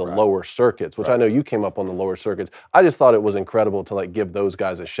money on the lower circuits, which I know you came up on the lower circuits. I just thought it was incredible to like give those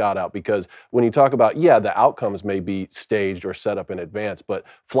guys a shout out, because when you talk about, yeah, the outcomes may be staged or set up in advance, but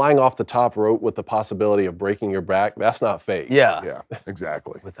flying off the top rope with the possibility of breaking your back, that's not fake. Yeah,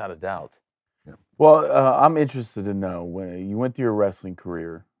 exactly. Without a doubt. Well, I'm interested to know, when you went through your wrestling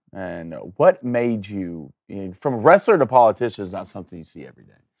career, and what made you, from a wrestler to politician is not something you see every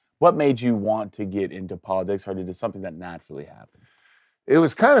day. What made you want to get into politics, or did it something that naturally happened? It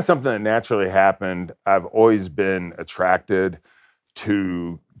was kind of something that naturally happened. I've always been attracted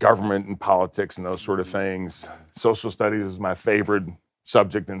to government and politics and those sort of things. Social studies was my favorite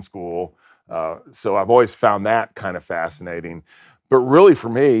subject in school. So I've always found that kind of fascinating. But really for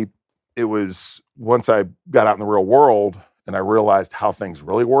me, it was once I got out in the real world and I realized how things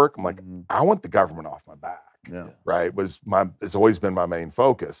really work, I'm like, I want the government off my back. Yeah. Right? It's always been my main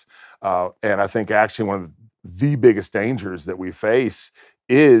focus. And I think actually one of the biggest dangers that we face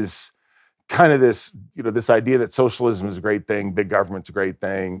is kind of this, this idea that socialism is a great thing, big government's a great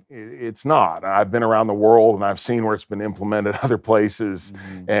thing. It's not. I've been around the world and I've seen where it's been implemented other places,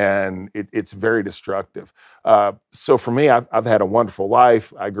 and it's very destructive. So for me, I've had a wonderful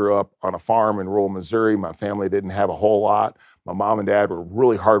life. I grew up on a farm in rural Missouri. My family didn't have a whole lot. My mom and dad were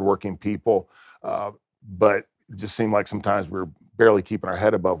really hardworking people, but it just seemed like sometimes we were barely keeping our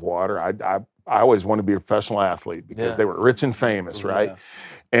head above water. I always wanted to be a professional athlete because they were rich and famous, right? Yeah.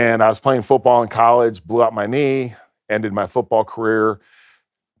 And I was playing football in college, blew out my knee, ended my football career,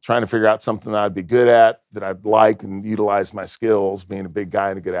 trying to figure out something that I'd be good at, that I'd like and utilize my skills, being a big guy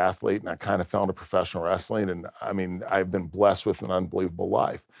and a good athlete. And I kind of fell into professional wrestling. And I mean, I've been blessed with an unbelievable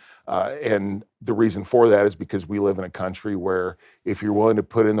life. And the reason for that is because we live in a country where if you're willing to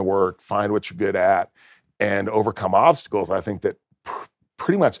put in the work, find what you're good at, and overcome obstacles, I think that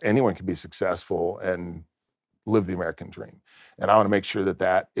pretty much anyone can be successful and live the American dream. And I want to make sure that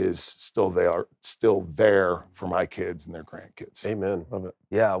that is still there for my kids and their grandkids. Amen. Love it.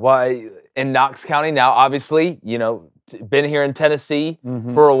 Yeah, well, in Knox County now, obviously, been here in Tennessee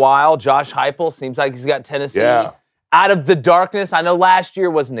for a while. Josh Heupel seems like he's got Tennessee out of the darkness. I know last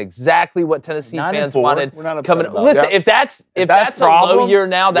year wasn't exactly what Tennessee fans wanted. We're not upset coming. about Listen, that. if that's a low year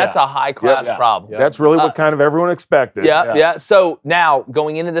now, that's a high class problem. That's really what kind of everyone expected. Yeah. So now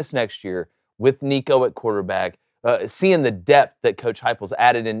going into this next year with Nico at quarterback, seeing the depth that Coach Heupel's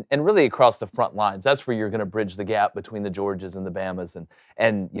added and really across the front lines, that's where you're going to bridge the gap between the Georgias and the Bamas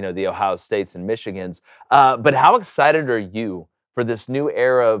and the Ohio States and Michigans. But how excited are you for this new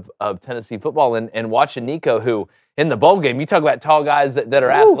era of Tennessee football and watching Nico, who in the bowl game, you talk about tall guys that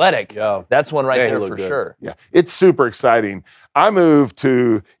are athletic. Yeah. That's one right there for sure. Yeah, it's super exciting. I moved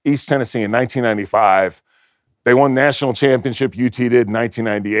to East Tennessee in 1995. They won the national championship. UT did in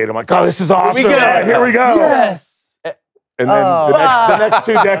 1998. I'm like, oh, this is awesome. Here we go. Yes. And then the next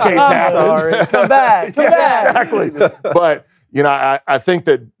 2 decades happened. Sorry. Come back. Come back. Exactly. But, I think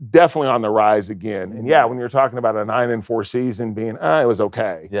that definitely on the rise again. And when you're talking about a 9-4 season being, it was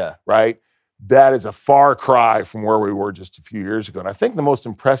okay. Yeah. Right? That is a far cry from where we were just a few years ago. And I think the most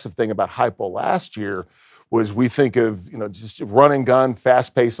impressive thing about Heupel last year was we think of, just run and gun,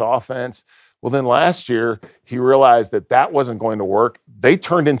 fast-paced offense. Well, then last year, he realized that wasn't going to work. They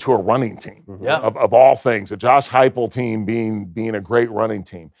turned into a running team, of all things, a Josh Heupel team being a great running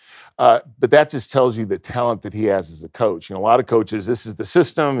team. But that just tells you the talent that he has as a coach. A lot of coaches, this is the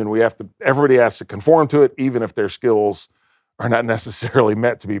system, and everybody has to conform to it, even if their skills are not necessarily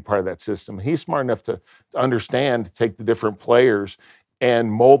meant to be part of that system. He's smart enough to understand, to take the different players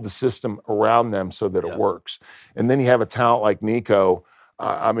and mold the system around them so that it works. And then you have a talent like Nico.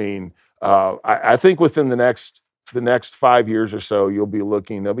 I think within the next 5 years or so,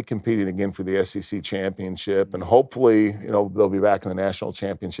 they'll be competing again for the SEC championship, and hopefully, they'll be back in the national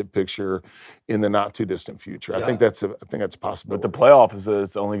championship picture in the not too distant future. I think that's a possibility. But the playoff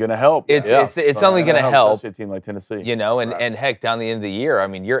is only going to help. It's only going to help. Especially a team like Tennessee. And heck, down the end of the year,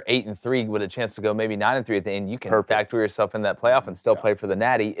 you're 8-3 with a chance to go maybe 9-3 at the end. You can factor yourself in that playoff and still play for the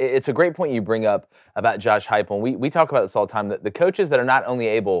Natty. It's a great point you bring up about Josh Heupel. And we talk about this all the time, that the coaches that are not only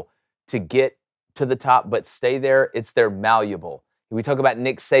able to get to the top but stay there, they're malleable. We talk about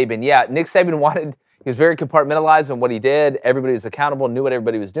Nick Saban. Yeah, Nick Saban wanted, He was very compartmentalized in what he did. Everybody was accountable, knew what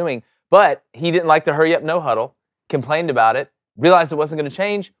everybody was doing. But he didn't like the hurry up, no huddle, complained about it, realized it wasn't going to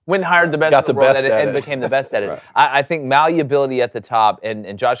change, went and hired the best in the world at it, and became the best at it. Right. I think malleability at the top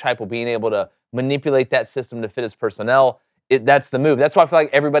and Josh Heupel being able to manipulate that system to fit his personnel, that's the move. That's why I feel like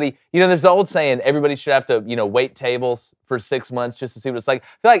everybody, there's the old saying, everybody should have to, wait tables for 6 months just to see what it's like. I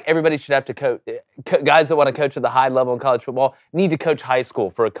feel like everybody should have to coach, guys that want to coach at the high level in college football need to coach high school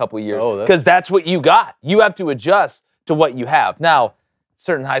for a couple years because that's what you got. You have to adjust to what you have. Now,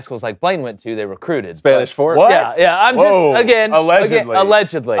 certain high schools like Blaine went to, they recruited. Spanish for it? What? Yeah. I'm Whoa. just, again, allegedly.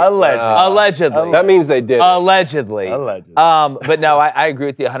 That means they did. Allegedly. Allegedly. But no, I agree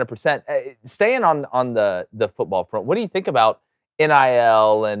with you 100%. Staying on the football front, what do you think about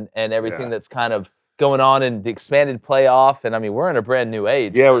NIL and everything that's kind of going on in the expanded playoff? And I mean, we're in a brand new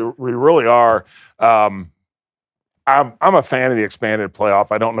age. Yeah, we really are. I'm a fan of the expanded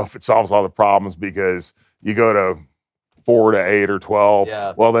playoff. I don't know if it solves all the problems because you go to 4 to 8 or 12.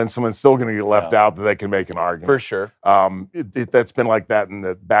 Yeah. Well, then someone's still going to get left out that they can make an argument. For sure. That's been like that in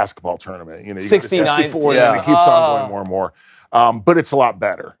the basketball tournament. You go to 69, 64, and it keeps on going more and more. But it's a lot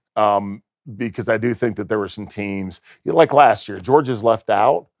better because I do think that there were some teams, like last year, Georgia's left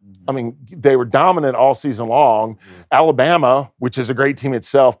out. I mean, they were dominant all season long. Alabama, which is a great team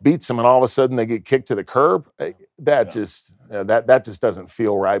itself, beats them, and all of a sudden they get kicked to the curb. That just doesn't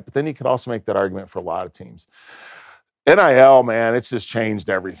feel right. But then you could also make that argument for a lot of teams. NIL, man, it's just changed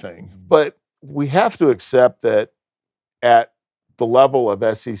everything. But we have to accept that at the level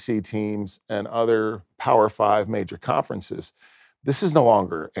of SEC teams and other Power 5 major conferences, this is no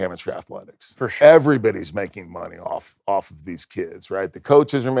longer amateur athletics. For sure. Everybody's making money off of these kids, right? The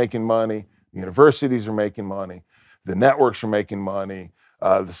coaches are making money. The universities are making money. The networks are making money.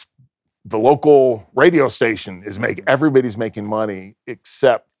 The local radio station is everybody's making money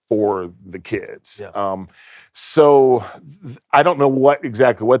except for the kids. Yeah. So I don't know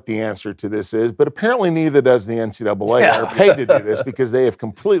exactly what the answer to this is, but apparently neither does the NCAA. They're paid to do this because they have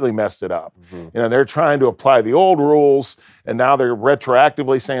completely messed it up. They're trying to apply the old rules, and now they're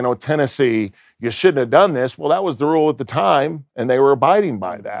retroactively saying, oh, Tennessee, you shouldn't have done this. Well, that was the rule at the time, and they were abiding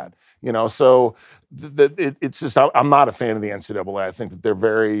by that. So it's just, I'm not a fan of the NCAA. I think that they're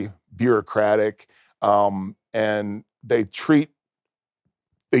very bureaucratic, and they treat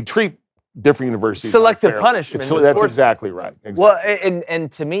different universities selective unfairly. punishment. That's exactly right. Exactly. Well,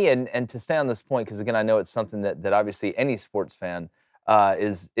 and to me, and to stay on this point, because again, I know it's something that obviously any sports fan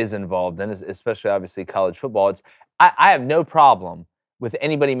is involved in, especially obviously college football. I have no problem with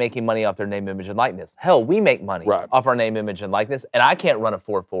anybody making money off their name, image, and likeness. Hell, we make money off our name, image, and likeness, and I can't run a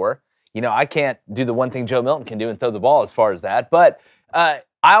 4.4. I can't do the one thing Joe Milton can do and throw the ball as far as that. But I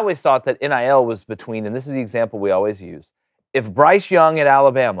always thought that NIL was between, and this is the example we always use, if Bryce Young at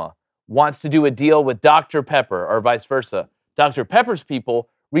Alabama wants to do a deal with Dr. Pepper or vice versa, Dr. Pepper's people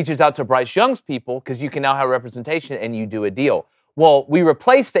reaches out to Bryce Young's people because you can now have representation and you do a deal. Well, we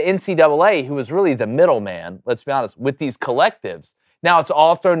replaced the NCAA, who was really the middleman, let's be honest, with these collectives. Now it's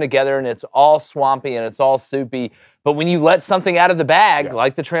all thrown together and it's all swampy and it's all soupy. But when you let something out of the bag,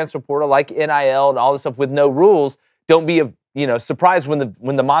 like the transfer portal, like NIL and all this stuff with no rules, don't be surprised when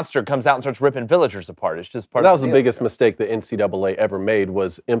the monster comes out and starts ripping villagers apart. It's just part of the deal. That was the biggest mistake the NCAA ever made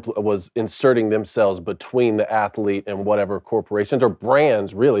was inserting themselves between the athlete and whatever corporations or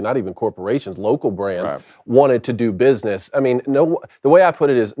brands, really, not even corporations, local brands, wanted to do business. I mean, the way I put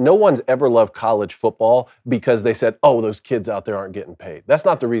it is no one's ever loved college football because they said, oh, those kids out there aren't getting paid. That's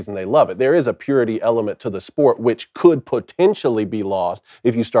not the reason they love it. There is a purity element to the sport which could potentially be lost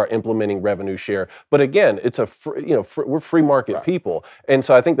if you start implementing revenue share. But again, it's we're free market people. And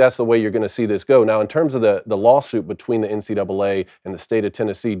so I think that's the way you're going to see this go. Now, in terms of the lawsuit between the NCAA and the state of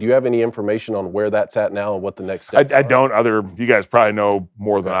Tennessee, do you have any information on where that's at now and what the next steps are? I don't. You guys probably know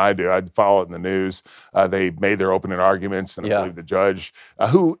more than I do. I follow it in the news. They made their opening arguments, and I believe the judge,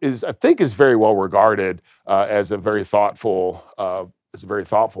 who I think is very well regarded as a very thoughtful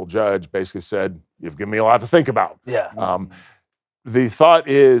judge, basically said, "You've given me a lot to think about." Yeah. The thought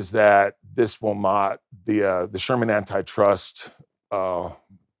is that this will not, the Sherman antitrust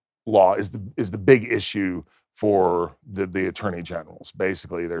law is the big issue for the attorney generals.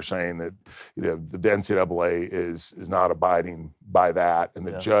 Basically, they're saying that the NCAA is not abiding by that, and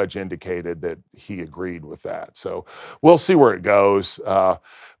the judge indicated that he agreed with that. So we'll see where it goes,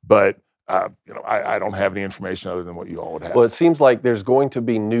 but I don't have any information other than what you all would have. Well, it seems like there's going to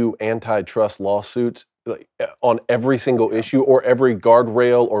be new antitrust lawsuits on every single issue or every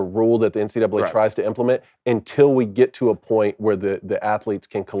guardrail or rule that the NCAA tries to implement until we get to a point where the athletes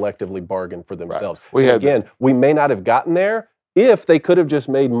can collectively bargain for themselves. We may not have gotten there, if they could have just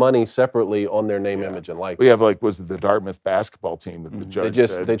made money separately on their name, image, and likeness. We have was it the Dartmouth basketball team that the judge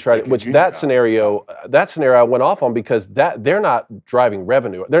said they tried, which that scenario I went off on because they're not driving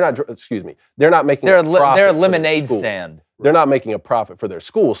revenue. They're not, they're not making They're a profit a for lemonade their school. stand. They're not making a profit for their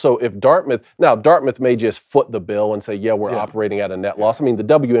school. So if Dartmouth may just foot the bill and say, yeah, we're operating at a net loss. I mean, the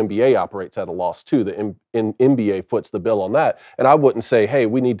WNBA operates at a loss too. The NBA foots the bill on that. And I wouldn't say, hey,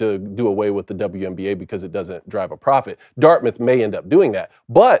 we need to do away with the WNBA because it doesn't drive a profit. Dartmouth may end up doing that.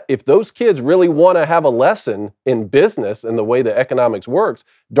 But if those kids really want to have a lesson in business and the way the economics works,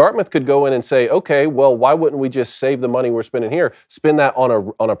 Dartmouth could go in and say, okay, well, why wouldn't we just save the money we're spending here, spend that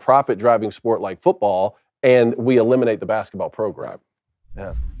on a profit-driving sport like football, and we eliminate the basketball program. Yeah.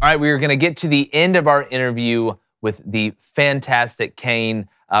 All right, we are going to get to the end of our interview with the fantastic Kane.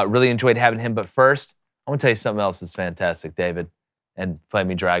 Really enjoyed having him. But first, I want to tell you something else that's fantastic, David and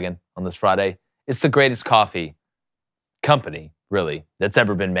Flaming Dragon, on this Friday. It's the greatest coffee company, really, that's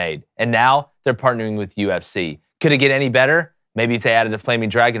ever been made. And now they're partnering with UFC. Could it get any better? Maybe if they added a Flaming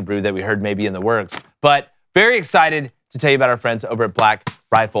Dragon brew that we heard maybe in the works. But very excited to tell you about our friends over at Black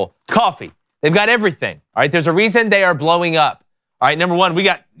Rifle Coffee. They've got everything. All right, there's a reason they are blowing up. All right, number one,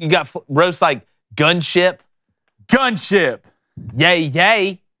 you got roasts like Gunship. Yay,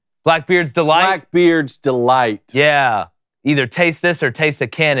 yay. Blackbeard's Delight. Blackbeard's Delight. Yeah. Either taste this or taste a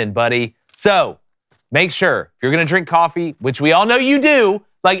cannon, buddy. So make sure, if you're going to drink coffee, which we all know you do,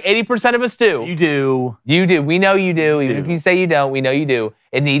 like 80% of us do. You do. You do. We know you do. Even if you say you don't, we know you do.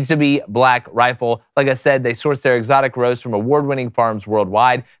 It needs to be Black Rifle. Like I said, they source their exotic roasts from award-winning farms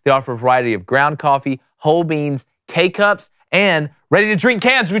worldwide. They offer a variety of ground coffee, whole beans, K-cups, and ready-to-drink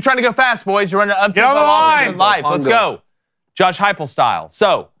cans. We're trying to go fast, boys. You're running up to the line in life. Let's go. Josh Heupel style.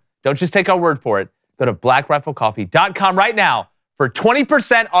 So don't just take our word for it. Go to blackriflecoffee.com right now for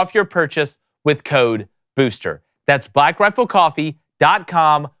 20% off your purchase with code BOOSTER. That's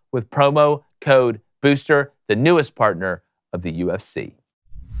blackriflecoffee.com with promo code BOOSTER, the newest partner of the UFC.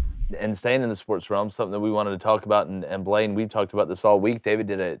 And staying in the sports realm, something that we wanted to talk about, and Blaine, we've talked about this all week. David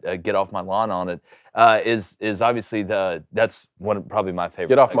did a get off my lawn on it. Is obviously that's probably my favorite.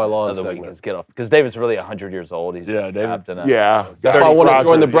 Get off my lawn of the segment. week is get off, because David's really 100 years old. He's David's That's That's why I want to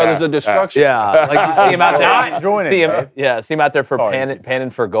join the Brothers of Destruction. Yeah, like you see him out there. See him out there for Sorry. panning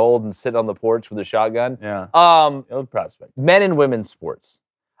for gold and sitting on the porch with a shotgun. Yeah. Old prospect. Men and women's sports.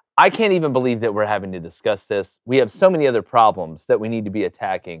 I can't even believe that we're having to discuss this. We have so many other problems that we need to be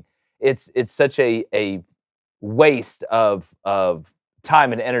attacking. It's such a waste of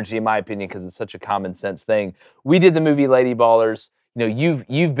time and energy, in my opinion, because it's such a common sense thing. We did the movie Lady Ballers. You know,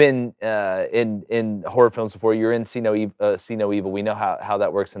 you've been in horror films before. You're in See No Evil. We know how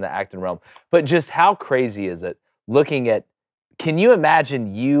that works in the acting realm. But just how crazy is it looking at? Can you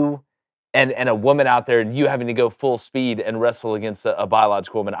imagine you and a woman out there, and you having to go full speed and wrestle against a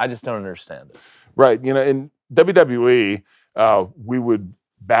biological woman? I just don't understand it. Right. You know, in WWE, we would.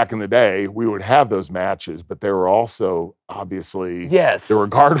 Back in the day, we would have those matches, but there were also obviously there were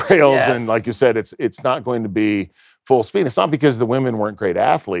guardrails, and like you said, it's not going to be full speed. It's not because the women weren't great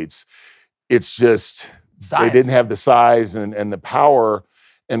athletes; it's just they didn't have the size and the power,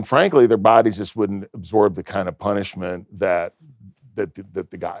 and frankly, their bodies just wouldn't absorb the kind of punishment that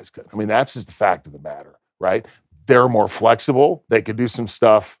the guys could. I mean, that's just the fact of the matter, right? They're more flexible; they could do some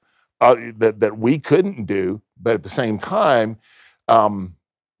stuff that we couldn't do, but at the same time.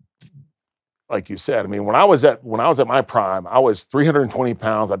 Like you said, I mean, when I was at my prime, I was 320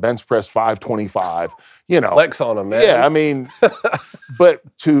 pounds. I bench pressed 525. You know, flex on them, man. Yeah, I mean, but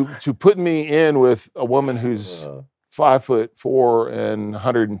to put me in with a woman who's 5'4" and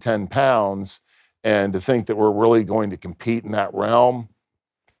 110 pounds, and to think that we're really going to compete in that realm,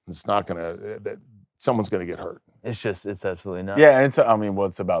 it's not going to. Someone's going to get hurt. It's absolutely not. Yeah, and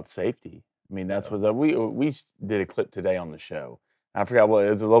it's about safety. I mean, that's what we did a clip today on the show. I forgot what it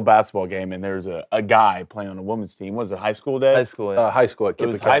was. A little basketball game, and there's a guy playing on a women's team. Was it high school day? High school, yeah. High school. It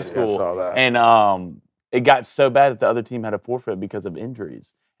was high school, I saw that. And it got so bad that the other team had to forfeit because of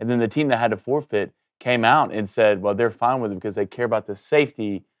injuries. And then the team that had to forfeit came out and said, well, they're fine with it because they care about the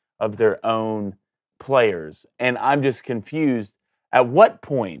safety of their own players. And I'm just confused. At what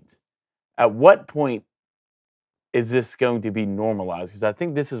point is this going to be normalized? Because I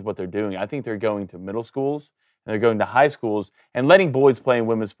think this is what they're doing. I think they're going to middle schools and they're going to high schools and letting boys play in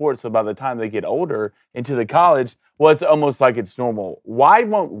women's sports. So by the time they get older into the college, well, it's almost like it's normal. Why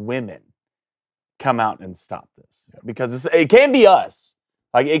won't women come out and stop this? Because it can't be us.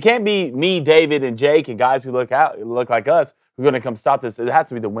 Like, it can't be me, David, and Jake, and guys who look like us who are going to come stop this. It has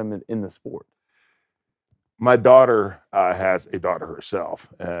to be the women in the sport. My daughter has a daughter herself,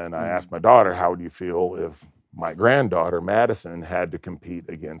 and I asked my daughter, how would you feel if my granddaughter, Madison, had to compete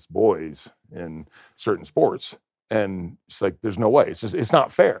against boys in certain sports. And it's like, there's no way. It's just, it's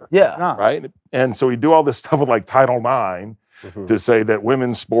not fair. Yeah. It's not. Right? And so we do all this stuff with like Title IX to say that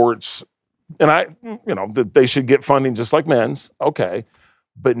women's sports, and that they should get funding just like men's. Okay.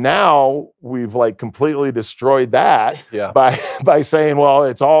 But now we've like completely destroyed that by saying, well,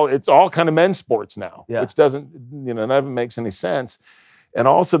 it's all kind of men's sports now, which doesn't, none of it makes any sense. And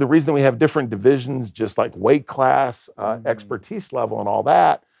also the reason that we have different divisions, just like weight class, expertise level and all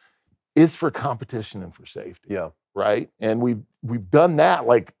that, is for competition and for safety. Yeah. Right? And we've done that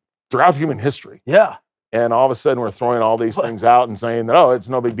like throughout human history. Yeah. And all of a sudden we're throwing all these things out and saying that, oh, it's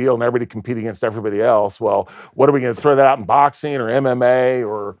no big deal and everybody compete against everybody else. Well, what are we going to throw that out in boxing or MMA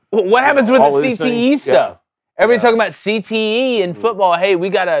or what happens with the CTE things? stuff? Everybody's talking about CTE in football. Hey, we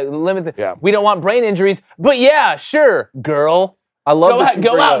got to limit we don't want brain injuries. But yeah, sure, girl. I love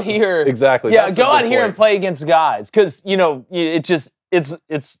go out here. Exactly. Yeah, go out here and play against guys because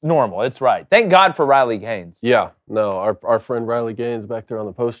it's normal. It's right. Thank God for Riley Gaines. Yeah, no, our friend Riley Gaines back there on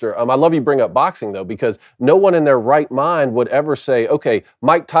the poster. I love you bring up boxing though, because no one in their right mind would ever say, okay,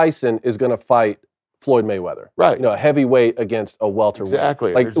 Mike Tyson is going to fight Floyd Mayweather. Right. A heavyweight against a welterweight.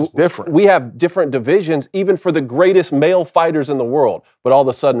 Exactly. Like, they're just different. We have different divisions, even for the greatest male fighters in the world. But all of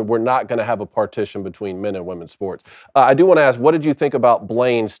a sudden, we're not going to have a partition between men and women's sports. I do want to ask, what did you think about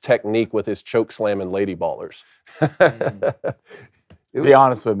Blaine's technique with his choke slam and lady ballers? Be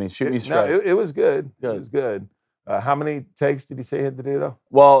honest with me. Shoot me straight. No, it was good. It was good. How many takes did he say he had to do, though?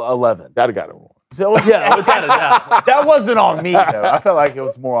 Well, 11. That got it wrong. So that wasn't on me, though. I felt like it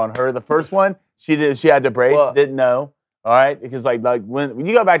was more on her. The first one, she had to brace, didn't know. All right? Because like when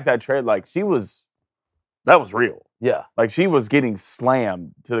you go back to that trade, like that was real. Yeah. Like she was getting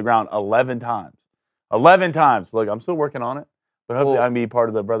slammed to the ground 11 times. 11 times. Look, I'm still working on it. But hopefully I can be part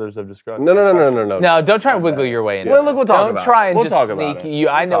of the Brothers of Destruction. No. No, don't try and wiggle your way into it. Well, look, we'll talk about it. Don't try and We'll just talk sneak. about it.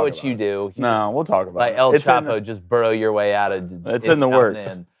 I know We'll what talk you about do. No, we'll talk about like it. El Chapo, just burrow your way out of It's in the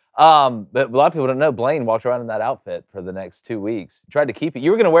works. But a lot of people don't know Blaine walked around in that outfit for the next 2 weeks. Tried to keep it.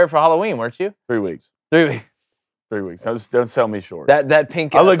 You were going to wear it for Halloween, weren't you? 3 weeks. 3 weeks. 3 weeks. Don't sell me short. That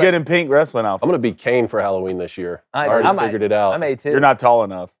pink. I look good in pink wrestling outfits. I'm going to be Kane for Halloween this year. I already figured it out. I may too. You're not tall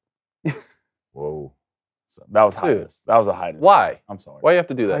enough. Whoa. So that was highness. That was a highness. Why? I'm sorry. Why do you have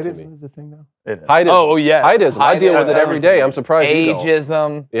to do that to me? Heightism is the thing now? Heightism. Oh, yes. Heightism. I deal with it every day. I'm surprised you don't.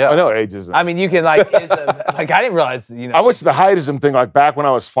 Ageism. Yeah. I know ageism. I mean, you can like I didn't realize, I wish the heightism thing, like back when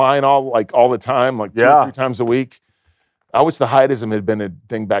I was flying all the time, like 2 or 3 times a week. I wish the heightism had been a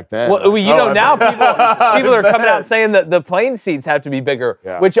thing back then. Well, now people are coming out saying that the plane seats have to be bigger,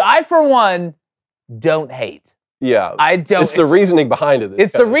 which I, for one, don't hate. Yeah. I don't. It's the reasoning behind it.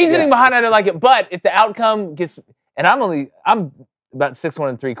 It's the reasoning behind it. I don't like it. But if the outcome gets, and I'm about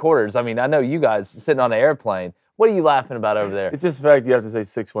 6'1 3/4. I mean, I know you guys sitting on an airplane. What are you laughing about over there? It's just the fact you have to say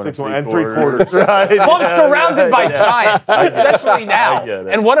 6'1 and 3/4. Right? Well, I'm surrounded by giants, especially now.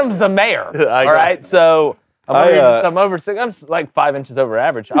 And one of them's a mayor. All right, so I'm over 6. I'm like 5 inches over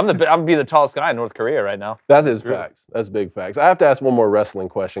average. I'm gonna be the tallest guy in North Korea right now. That is facts. That's big facts. I have to ask one more wrestling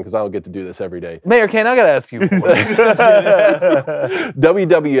question because I don't get to do this every day. Mayor Kane, I gotta ask you.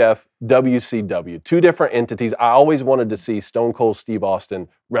 WWF, WCW, 2 different entities. I always wanted to see Stone Cold Steve Austin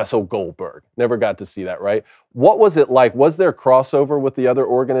wrestle Goldberg. Never got to see that, right? What was it like? Was there crossover with the other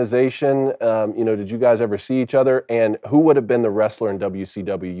organization? Did you guys ever see each other? And who would have been the wrestler in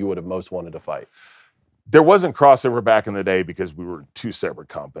WCW you would have most wanted to fight? There wasn't crossover back in the day because we were 2 separate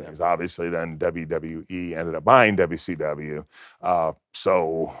companies. Obviously, then WWE ended up buying WCW,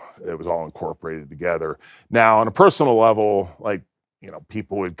 so it was all incorporated together. Now, on a personal level,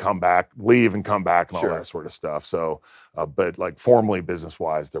 people would leave and come back and all that sort of stuff. So, but like formally,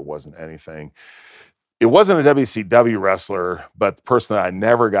 business-wise, there wasn't anything. It wasn't a WCW wrestler, but the person that I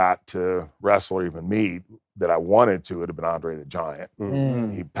never got to wrestle or even meet that I wanted to would have been Andre the Giant.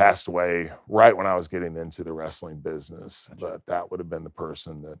 Mm. He passed away right when I was getting into the wrestling business, but that would have been the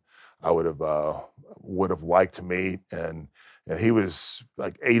person that I would have liked to meet. And he was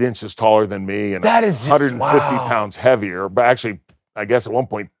like 8 inches taller than me and that is 150 pounds heavier. But actually, I guess at one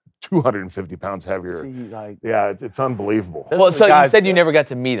point, 250 pounds heavier. It's unbelievable. Well, so you said you never got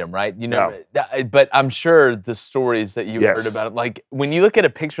to meet him, right? You never. No. But I'm sure the stories that you heard about him, like when you look at a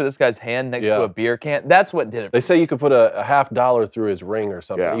picture of this guy's hand next to a beer can, that's what did it. They say you could put a $50 through his ring or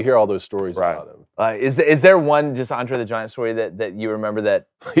something. You hear all those stories about him. Is there one just Andre the Giant story that you remember that?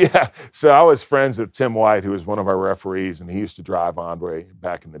 Yeah. So I was friends with Tim White, who was one of our referees, and he used to drive Andre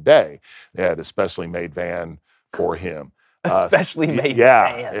back in the day. They had a specially made van for him. Especially made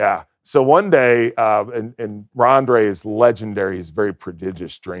van. Yeah. So one day, and Rondre is legendary. He's a very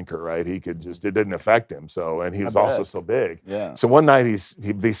prodigious drinker, right? He could just, it didn't affect him. So, and he was also so big. Yeah. So one night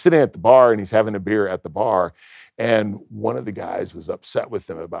he'd be sitting at the bar and he's having a beer at the bar. And one of the guys was upset with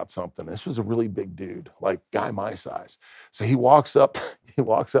him about something. This was a really big dude, like guy my size. So he walks up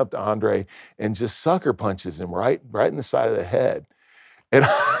to Andre and just sucker punches him right in the side of the head. And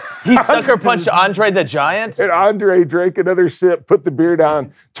He sucker punched Andre the Giant? And Andre drank another sip, put the beer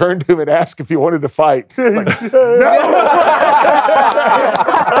down, turned to him and asked if he wanted to fight. Like,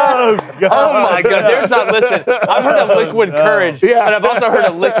 Oh my God! There's not. Listen, I've heard of liquid courage, but I've also heard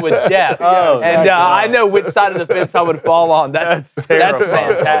of liquid death, and I know which side of the fence I would fall on. That's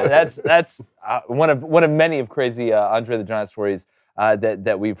fantastic. That's one of many of crazy Andre the Giant stories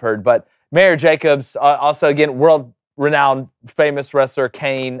that we've heard. But Mayor Jacobs, also again, world-renowned, famous wrestler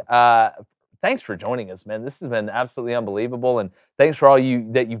Kane. Thanks for joining us, man. This has been absolutely unbelievable, and thanks for all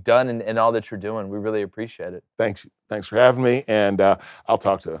that you've done and all that you're doing. We really appreciate it. Thanks for having me, and I'll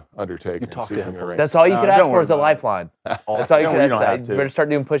talk to Undertaker and see if we can arrange. That's all you could ask for is a lifeline. That's all you could ask. You better start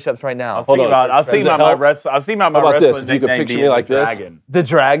doing push-ups right now. I was thinking about my wrestling If you could nickname picture being me like the this. Dragon. The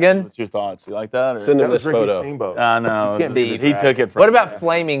Dragon? What's your thoughts? You like that? Or? Send him That was this Ricky photo. Steamboat. I know. can't be He took it from What about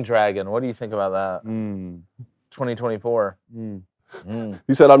Flaming Dragon? What do you think about that? 2024. You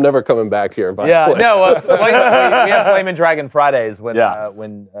said I'm never coming back here. By the way. No. We have Flaming Dragon Fridays when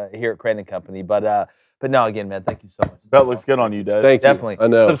here at Crane & Company. But no, again, man, thank you so much. That looks good on you, Dave. Thank you. Definitely. I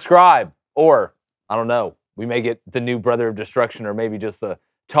know. Subscribe, or I don't know. We may get the new brother of destruction, or maybe just the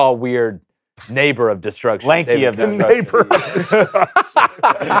tall, weird neighbor of destruction. Lanky of destruction.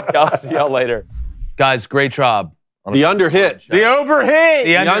 I'll see y'all later, guys. Great job. The underhit. The overhit.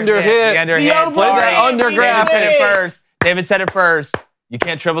 The underhit. The underhit. Sorry. David said it first. David said it first. You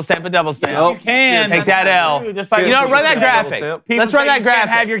can't triple stamp a double stamp. Yes, you can. Take that L. Just like You know, run that graphic. Let's run that graphic.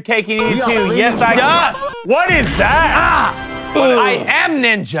 Have your cake and eat it too. Yes, I Yes. can. What is that? I am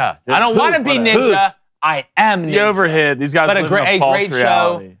ninja. I don't want to be ninja. I am The ninja. overhit. These guys But a live in great false show.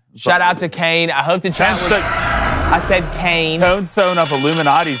 reality. Shout out to Kane. I hope the chat was. I said Kane. Cone's sewing up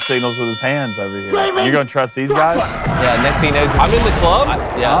Illuminati signals with his hands over here. You're going to trust these guys? Yeah, next thing you know, I'm in the club.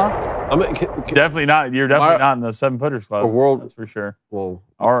 yeah. Definitely not. You're definitely not in the 7-footers club. That's for sure. Well,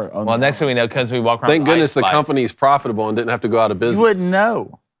 Well, next thing we know, because we walk around. thank with goodness ice the spikes. company's profitable and didn't have to go out of business. You wouldn't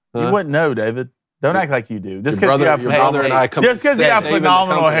know. Huh? You wouldn't know, David. Don't act like you do. Just Your because you brother, got and I come just because you got saving the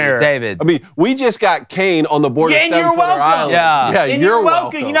phenomenal company. hair. David. I mean, we just got Kane on the board of and you're 7 Footer welcome. Island. Yeah. Yeah, And you're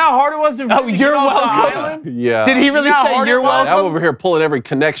welcome. You know how hard it was to you're welcome. Yeah. Did he really You know how say hard you're it was? I'm welcome? over here pulling every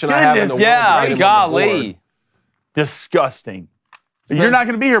connection I have in the world. Yeah, to get him on the board. golly. Disgusting. You're not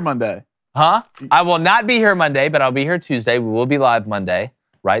going to be here Monday. Huh? I will not be here Monday, but I'll be here Tuesday. We will be live Monday,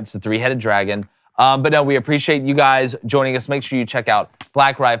 right? It's the three-headed dragon. But no, we appreciate you guys joining us. Make sure you check out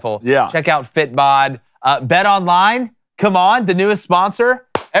Black Rifle. Yeah. Check out FitBod. Bet Online. Come on, the newest sponsor.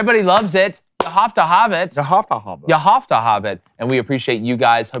 Everybody loves it. You have to have it. You have to have it. And we appreciate you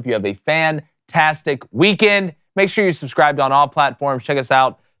guys. Hope you have a fantastic weekend. Make sure you're subscribed on all platforms. Check us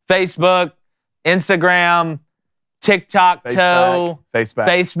out. Facebook, Instagram, TikTok,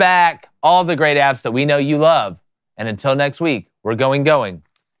 Faceback, all the great apps that we know you love. And until next week, we're going.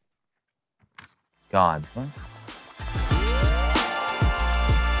 Gone. What?